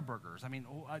for Whataburgers. I mean,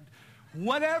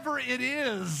 whatever it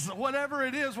is where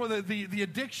the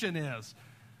addiction is.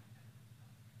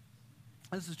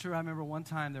 This is true. I remember one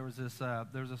time there was this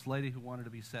lady who wanted to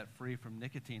be set free from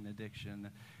nicotine addiction,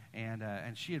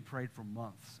 and she had prayed for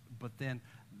months. But then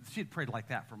she had prayed like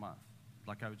that for months,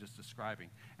 like I was just describing.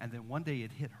 And then one day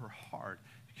it hit her hard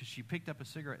because she picked up a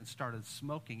cigarette and started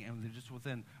smoking, and just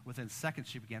within seconds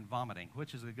she began vomiting,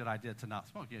 which is a good idea to not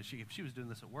smoke. If she was doing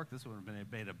this at work, this would have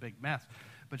made a big mess.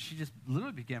 But she just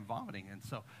literally began vomiting,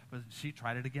 but she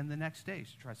tried it again the next day.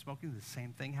 She tried smoking, the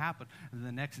same thing happened. And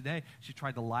the next day she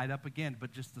tried to light up again,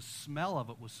 but just the smell of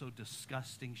it was so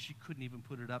disgusting she couldn't even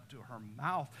put it up to her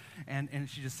mouth. And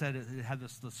she just said it had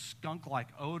this skunk-like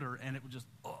odor, and it was just,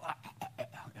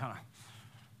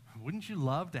 wouldn't you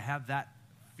love to have that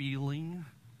feeling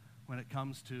when it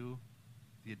comes to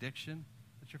the addiction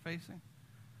that you're facing?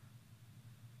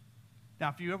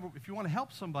 Now, if you want to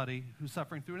help somebody who's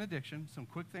suffering through an addiction, some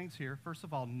quick things here. First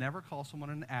of all, never call someone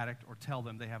an addict or tell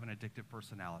them they have an addictive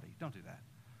personality. Don't do that.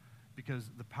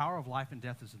 Because the power of life and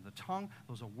death is in the tongue.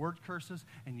 Those are word curses,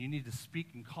 and you need to speak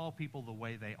and call people the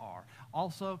way they are.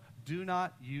 Also, do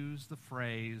not use the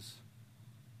phrase,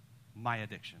 my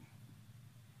addiction.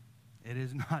 It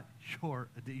is not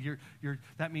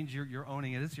that means you're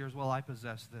owning it. It's yours. Well, I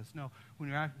possess this. No,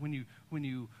 when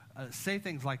you say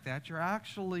things like that, you're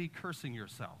actually cursing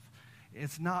yourself.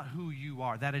 It's not who you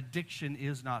are. That addiction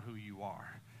is not who you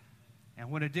are.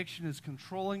 And when addiction is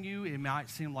controlling you, it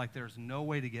might seem like there's no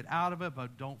way to get out of it,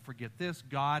 but don't forget this.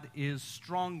 God is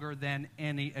stronger than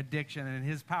any addiction, and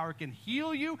His power can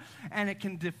heal you, and it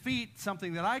can defeat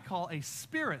something that I call a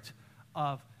spirit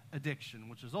of addiction,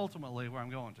 which is ultimately where I'm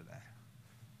going today.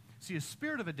 See, a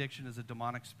spirit of addiction is a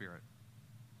demonic spirit.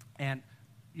 And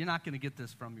you're not going to get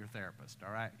this from your therapist,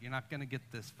 all right? You're not going to get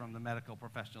this from the medical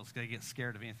professionals. They get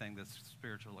scared of anything that's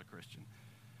spiritual or Christian.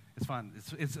 It's fun.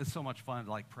 It's so much fun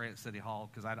to, like, pray at City Hall,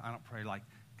 because I don't pray like,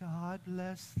 God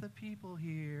bless the people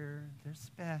here. They're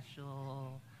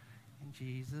special. In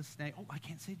Jesus' name. Oh, I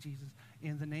can't say Jesus.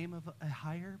 In the name of a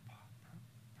higher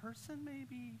person,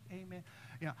 maybe. Amen.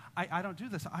 I don't do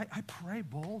this. I pray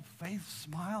bold, faith,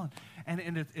 smile,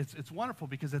 and it's wonderful,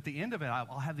 because at the end of it,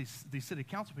 I'll have these city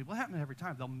council people. It happens every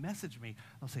time. They'll message me.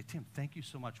 They'll say, Tim, thank you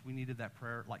so much. We needed that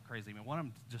prayer like crazy. I mean, one of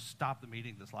them just stopped the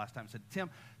meeting this last time and said, Tim,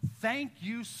 thank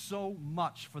you so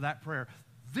much for that prayer.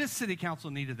 This city council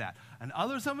needed that. And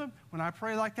others of them, when I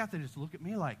pray like that, they just look at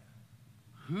me like,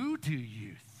 who do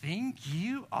you think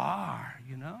you are?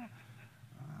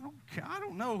 I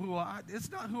don't know it's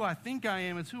not who I think I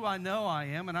am, it's who I know I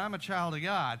am, and I'm a child of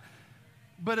God.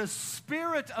 But a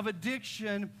spirit of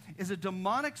addiction is a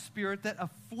demonic spirit that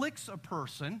afflicts a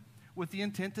person with the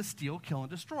intent to steal, kill, and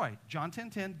destroy. John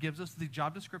 10:10 gives us the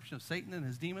job description of Satan and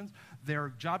his demons. Their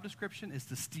job description is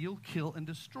to steal, kill, and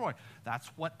destroy. That's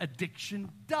what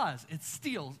addiction does. It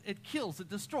steals, it kills, it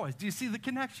destroys. Do you see the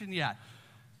connection yet?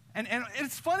 And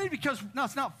it's funny because, no,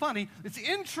 it's not funny. It's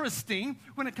interesting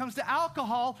when it comes to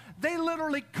alcohol. They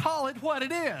literally call it what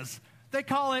it is. They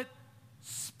call it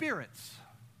spirits.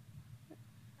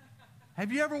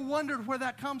 Have you ever wondered where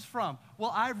that comes from?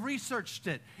 Well, I've researched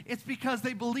it. It's because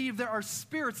they believe there are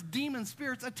spirits, demon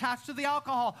spirits, attached to the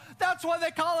alcohol. That's why they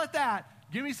call it that.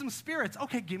 Give me some spirits.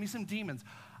 Okay, give me some demons.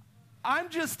 I'm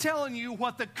just telling you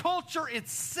what the culture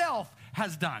itself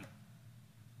has done.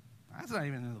 That's not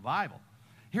even in the Bible.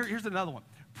 Here's another one.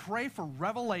 Pray for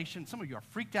revelation. Some of you are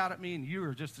freaked out at me, and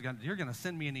you're going to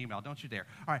send me an email. Don't you dare.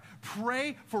 All right.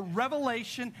 Pray for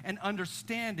revelation and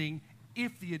understanding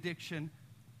if the addiction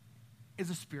is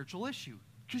a spiritual issue.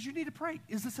 Because you need to pray.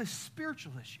 Is this a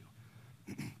spiritual issue?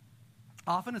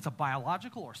 Often it's a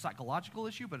biological or psychological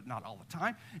issue, but not all the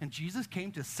time. And Jesus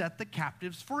came to set the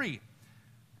captives free.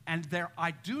 And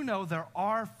I do know there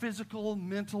are physical,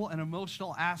 mental, and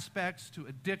emotional aspects to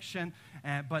addiction,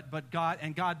 but God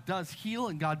does heal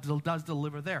and God does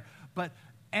deliver there. But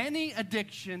any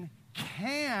addiction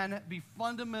can be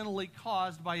fundamentally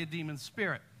caused by a demon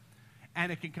spirit. And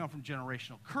it can come from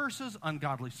generational curses,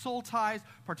 ungodly soul ties,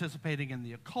 participating in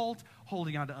the occult,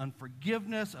 holding on to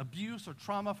unforgiveness, abuse, or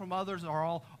trauma from others are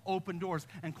all open doors.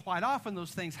 And quite often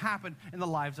those things happen in the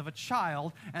lives of a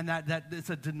child, and that it's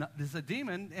a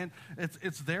demon, and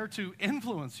it's there to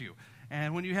influence you.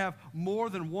 And when you have more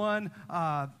than one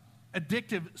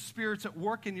addictive spirits at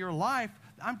work in your life,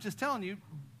 I'm just telling you,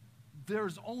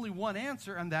 there's only one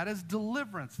answer, and that is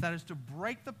deliverance. That is to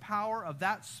break the power of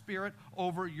that spirit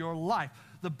over your life.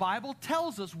 The Bible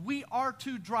tells us we are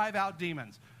to drive out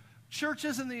demons.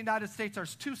 Churches in the United States are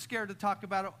too scared to talk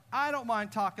about it. I don't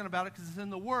mind talking about it because it's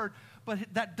in the Word, but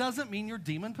that doesn't mean you're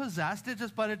demon-possessed.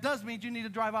 But it does mean you need to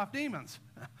drive off demons.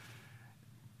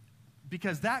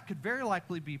 Because that could very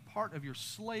likely be part of your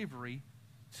slavery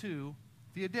to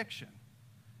the addiction.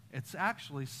 It's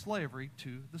actually slavery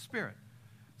to the spirit.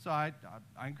 So I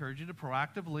encourage you to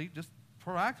proactively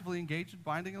engage in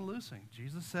binding and loosing.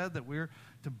 Jesus said that we're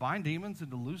to bind demons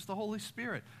and to loose the Holy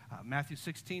Spirit. Matthew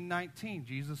 16:19,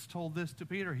 Jesus told this to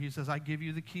Peter. He says, I give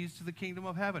you the keys to the kingdom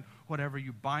of heaven. Whatever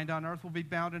you bind on earth will be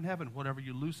bound in heaven. Whatever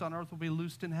you loose on earth will be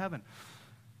loosed in heaven.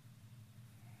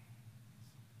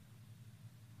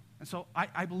 And so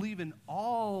I believe in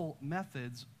all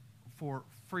methods for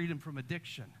freedom from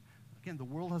addiction. Again, the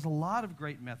world has a lot of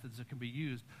great methods that can be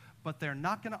used, but they're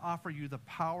not going to offer you the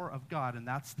power of God, and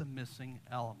that's the missing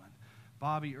element.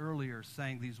 Bobby earlier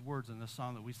sang these words in the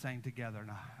song that we sang together,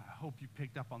 and I hope you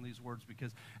picked up on these words,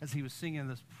 because as he was singing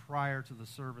this prior to the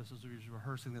service, as we were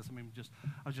rehearsing this,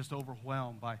 I was just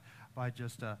overwhelmed by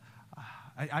just,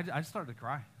 I started to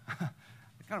cry. I'm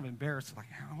kind of embarrassed, like,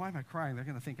 why am I crying? They're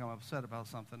going to think I'm upset about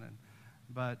something.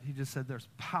 But he just said there's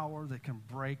power that can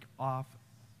break off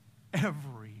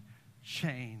every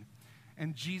chain.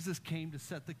 And Jesus came to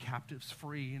set the captives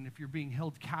free. And if you're being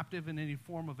held captive in any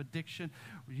form of addiction,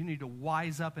 you need to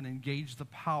wise up and engage the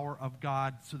power of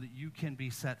God so that you can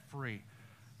be set free.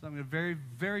 So I'm going to very,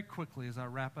 very quickly, as I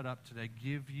wrap it up today,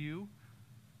 give you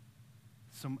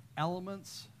some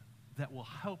elements that will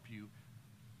help you,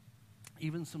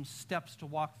 even some steps to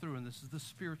walk through. And this is the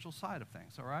spiritual side of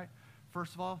things, all right?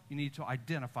 First of all, you need to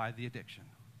identify the addiction.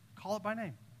 Call it by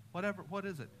name. What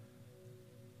is it?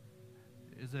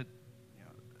 Is it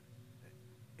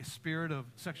a spirit of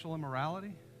sexual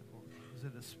immorality? Or is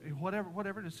it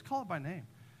whatever it is, call it by name.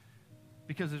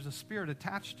 Because there's a spirit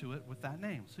attached to it with that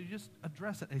name. So you just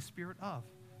address it, a spirit of.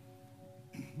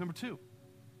 Number 2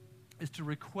 is to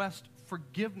request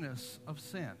forgiveness of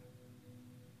sin.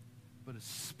 But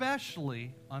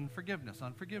especially unforgiveness.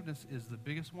 Unforgiveness is the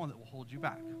biggest one that will hold you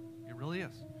back. It really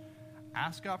is.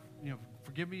 Ask God,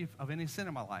 forgive me of any sin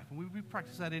in my life. And we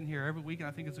practice that in here every week, and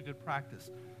I think it's a good practice.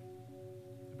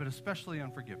 But especially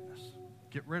unforgiveness.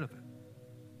 Get rid of it.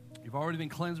 You've already been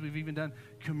cleansed. We've even done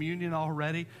communion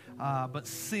already. But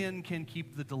sin can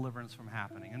keep the deliverance from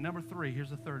happening. And number 3,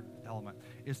 here's the third element,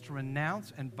 is to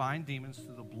renounce and bind demons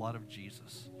through the blood of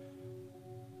Jesus.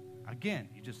 Again,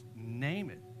 you just name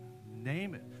it.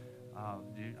 Name it.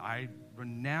 I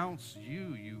renounce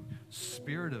you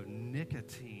spirit of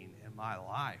nicotine in my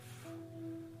life.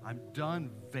 I'm done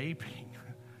vaping.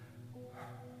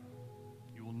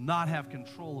 You will not have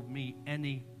control of me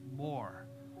anymore.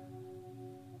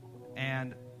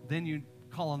 And then you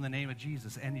call on the name of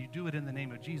Jesus, and you do it in the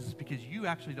name of Jesus because you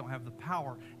actually don't have the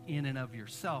power in and of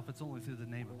yourself. It's only through the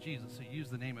name of Jesus. So you use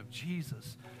the name of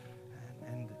Jesus,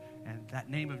 and that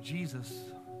name of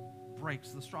Jesus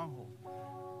breaks the stronghold.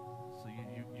 So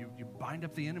you bind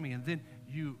up the enemy, and then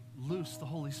you loose the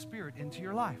Holy Spirit into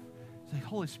your life. Say,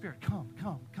 Holy Spirit, come.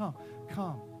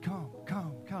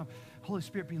 Holy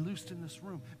Spirit, be loosed in this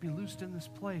room. Be loosed in this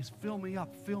place. Fill me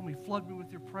up. Fill me. Flood me with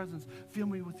your presence. Fill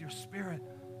me with your Spirit.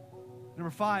 Number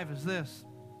 5 is this,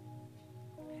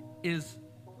 is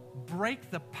break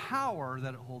the power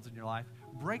that it holds in your life.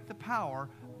 break the power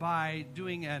by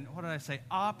doing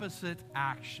opposite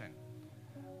action.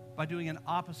 By doing an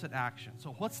opposite action.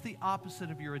 So what's the opposite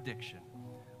of your addiction?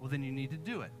 Well, then you need to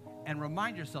do it. And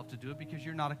remind yourself to do it because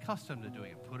you're not accustomed to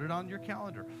doing it. Put it on your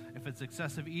calendar. If it's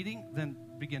excessive eating, then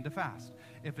begin to fast.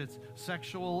 If it's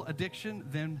sexual addiction,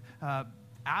 then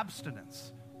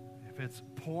abstinence. If it's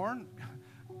porn,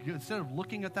 instead of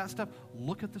looking at that stuff,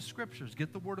 look at the scriptures.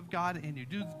 Get the word of God in you.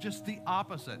 Do just the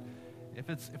opposite. If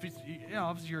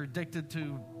you're addicted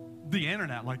to the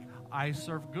internet, like I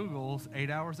surf Google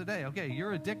 8 hours a day. Okay,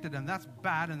 you're addicted, and that's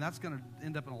bad, and that's going to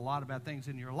end up in a lot of bad things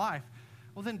in your life.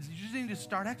 Well, then you just need to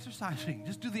start exercising.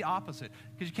 Just do the opposite,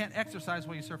 because you can't exercise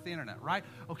while you surf the internet, right?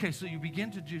 Okay, so you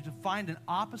begin to find an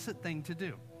opposite thing to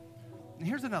do. And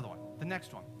here's another one, the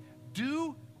next one.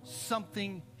 Do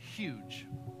something huge.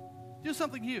 Do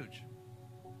something huge.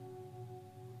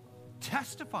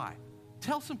 Testify.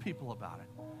 Tell some people about it.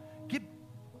 Get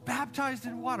baptized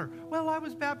in water. Well, I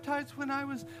was baptized when I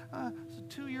was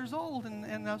 2 years old,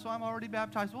 and so I'm already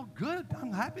baptized. Well, good.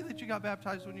 I'm happy that you got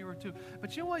baptized when you were 2.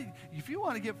 But you know what? If you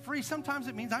want to get free, sometimes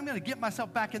it means I'm going to get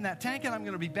myself back in that tank, and I'm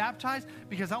going to be baptized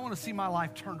because I want to see my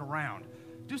life turned around.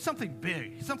 Do something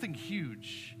big, something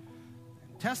huge.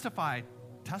 Testify.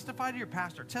 Testify to your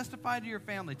pastor. Testify to your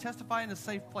family. Testify in a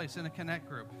safe place, in a connect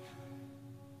group.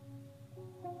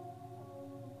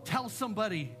 Tell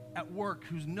somebody at work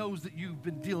who knows that you've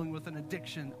been dealing with an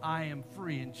addiction, I am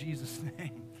free in Jesus'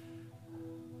 name.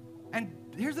 And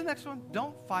here's the next one.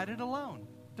 Don't fight it alone.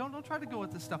 Don't try to go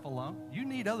with this stuff alone. You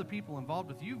need other people involved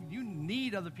with you. You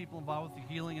need other people involved with your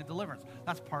healing and deliverance.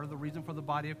 That's part of the reason for the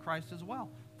body of Christ as well.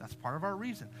 That's part of our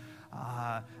reason.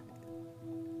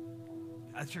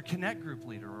 As your connect group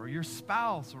leader or your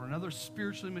spouse or another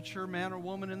spiritually mature man or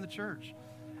woman in the church.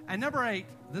 And number 8,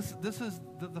 this is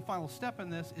the final step in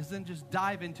this, is then just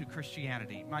dive into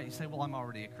Christianity. You might say, well, I'm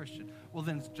already a Christian. Well,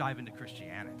 then dive into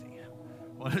Christianity.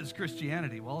 What is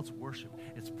Christianity? Well, it's worship.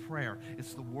 It's prayer.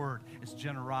 It's the word. It's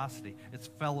generosity. It's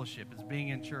fellowship. It's being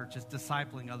in church. It's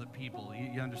discipling other people.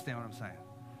 You understand what I'm saying?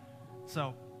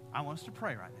 So I want us to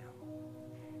pray right now.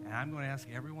 And I'm going to ask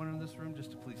everyone in this room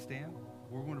just to please stand.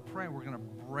 We're going to pray. We're going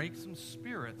to break some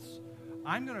spirits.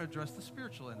 I'm going to address the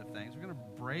spiritual end of things. We're going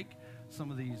to break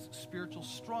some of these spiritual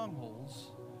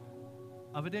strongholds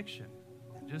of addiction.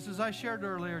 And just as I shared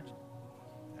earlier,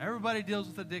 everybody deals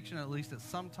with addiction at least at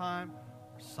some time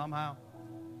or somehow.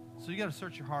 So you got to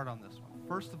search your heart on this one.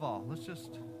 First of all, let's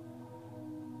just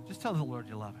tell the Lord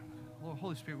you love him. Lord,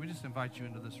 Holy Spirit, we just invite you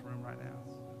into this room right now.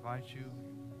 We invite you,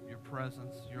 your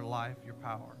presence, your life, your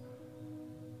power.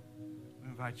 We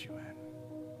invite you in.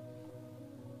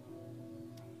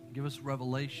 Give us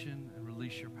revelation and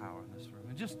release your power in this room.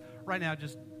 And just right now,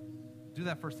 just do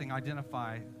that first thing.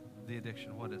 Identify the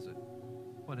addiction. What is it?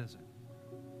 What is it?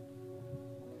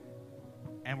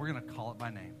 And we're going to call it by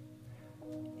name.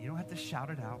 You don't have to shout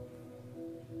it out.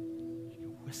 You can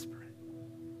whisper it.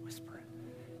 Whisper it.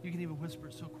 You can even whisper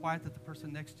it so quiet that the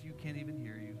person next to you can't even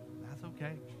hear you. That's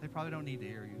okay. They probably don't need to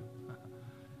hear you.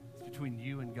 It's between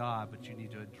you and God, but you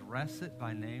need to address it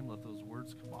by name. Let those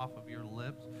words come off of your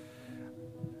lips.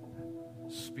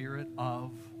 Spirit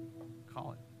of,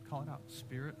 call it out.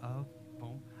 Spirit of,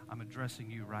 boom. I'm addressing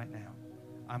you right now.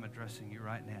 I'm addressing you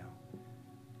right now.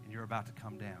 And you're about to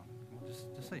come down.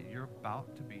 Just say it. You're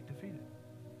about to be defeated.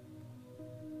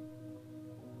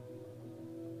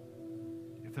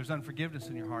 If there's unforgiveness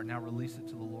in your heart, now release it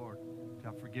to the Lord.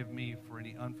 God, forgive me for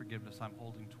any unforgiveness I'm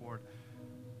holding toward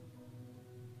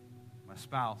my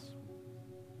spouse,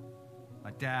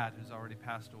 my dad who's already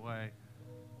passed away,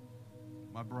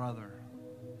 my brother,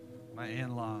 my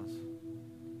in-laws,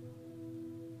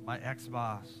 my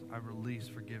ex-boss. I release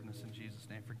forgiveness in Jesus'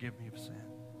 name. Forgive me of sin.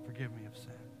 Forgive me of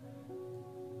sin.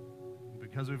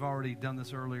 Because we've already done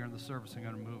this earlier in the service, I'm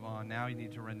going to move on. Now you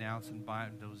need to renounce and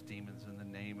bind those demons in the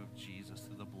name of Jesus,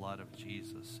 through the blood of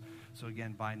Jesus. So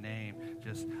again, by name,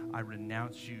 just, I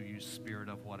renounce you, you spirit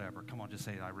of whatever. Come on, just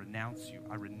say it. I renounce you.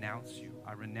 I renounce you.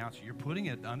 I renounce you. You're putting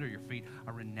it under your feet. I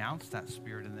renounce that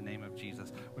spirit in the name of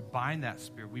Jesus. We bind that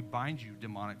spirit. We bind you,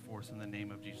 demonic force, in the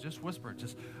name of Jesus. Just whisper it.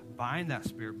 Just bind that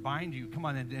spirit. Bind you. Come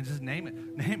on, and just name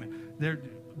it. Name it.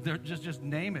 Just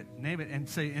name it. Name it and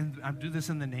say, and I do this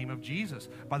in the name of Jesus.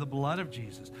 By the blood of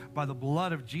Jesus. By the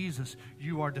blood of Jesus,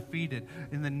 you are defeated.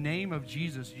 In the name of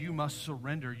Jesus, you must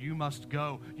surrender. You must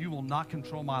go. You will not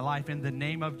control my life. In the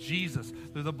name of Jesus,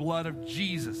 through the blood of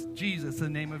Jesus. Jesus, in the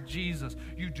name of Jesus.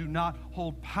 You do not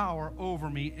hold power over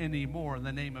me anymore, in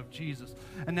the name of Jesus.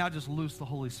 And now just loose the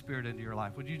Holy Spirit into your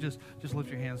life. Would you just lift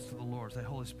your hands to the Lord? Say,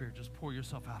 Holy Spirit, just pour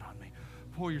yourself out on me.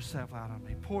 Pour yourself out on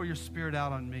me. Pour your Spirit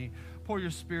out on me. Pour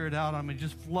your Spirit out on me.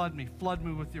 Just flood me. Flood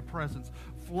me with your presence.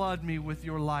 Flood me with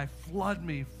your life. Flood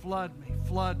me, flood me,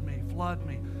 flood me, flood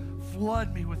me.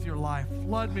 Flood me with your life.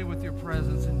 Flood me with your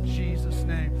presence in Jesus'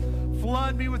 name.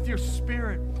 Flood me with your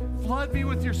Spirit. Flood me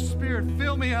with your Spirit.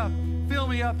 Fill me up. Fill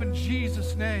me up in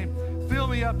Jesus' name. Fill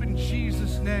me up in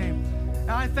Jesus' name. And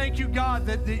I thank you, God,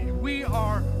 that we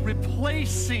are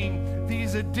replacing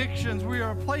these addictions. We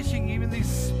are replacing even these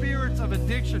spirits of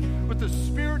addiction with the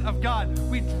Spirit of God.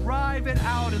 We drive it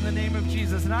out in the name of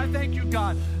Jesus. And I thank you,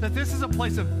 God, that this is a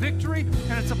place of victory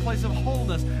and it's a place of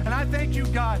wholeness. And I thank you,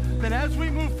 God, that as we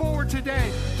move forward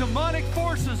today, demonic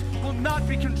forces will not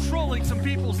be controlling some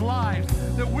people's lives,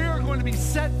 that we are going to be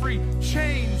set free.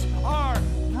 Chains are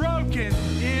broken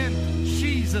in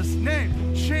Jesus'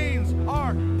 name. Chains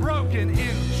are broken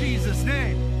in Jesus'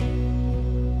 name.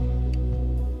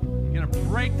 You're going to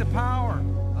break the power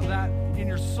of that in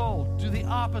your soul. Do the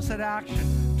opposite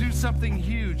action. Do something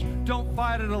huge. Don't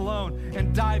fight it alone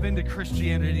and dive into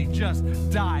Christianity. Just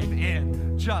dive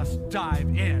in. Just dive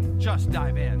in. Just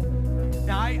dive in.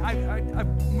 Now, I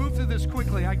moved through this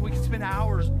quickly. We could spend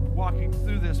hours walking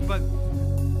through this, but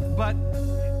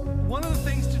one of the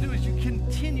things to do is you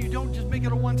continue. Don't just make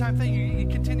it a one-time thing. You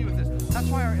continue with this. That's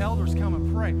why our elders come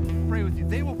and pray with you.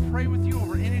 They will pray with you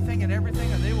over anything and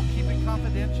everything, and they will keep it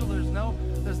confidential.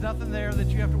 There's nothing there that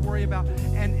you have to worry about.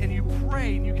 And you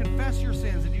pray and you confess your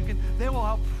sins, and they will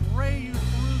help pray you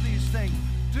through these things.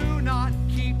 Do not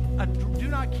keep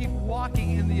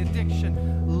walking in the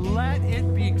addiction. Let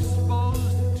it be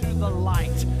exposed to the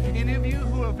light. Any of you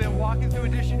who have been walking through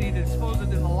addiction need to expose it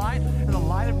in the light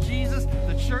of Jesus.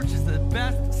 The church is the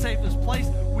best, safest place.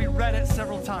 We read it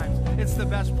several times. It's the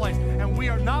best place. And we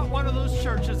are not one of those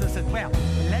churches that said, well,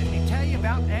 let me tell you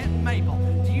about Aunt Mabel.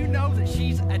 Do you know that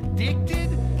she's addicted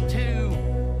to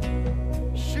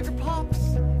sugar pops?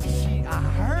 I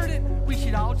heard it. We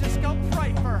should all just go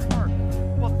pray for her.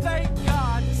 Well, thank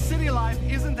God City Life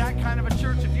isn't that kind of a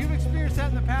church. If you've experienced that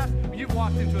in the past, you've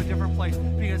walked into a different place.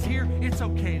 Because here, it's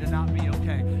okay to not be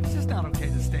okay. It's just not okay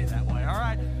to stay that way, all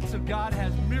right? So God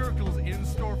has miracles in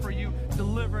store for you,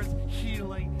 deliverance,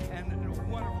 healing, and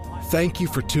wonderful life. Thank you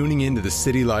for tuning in to the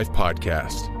City Life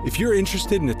Podcast. If you're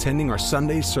interested in attending our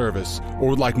Sunday service or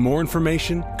would like more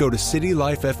information, go to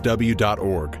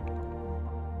citylifefw.org.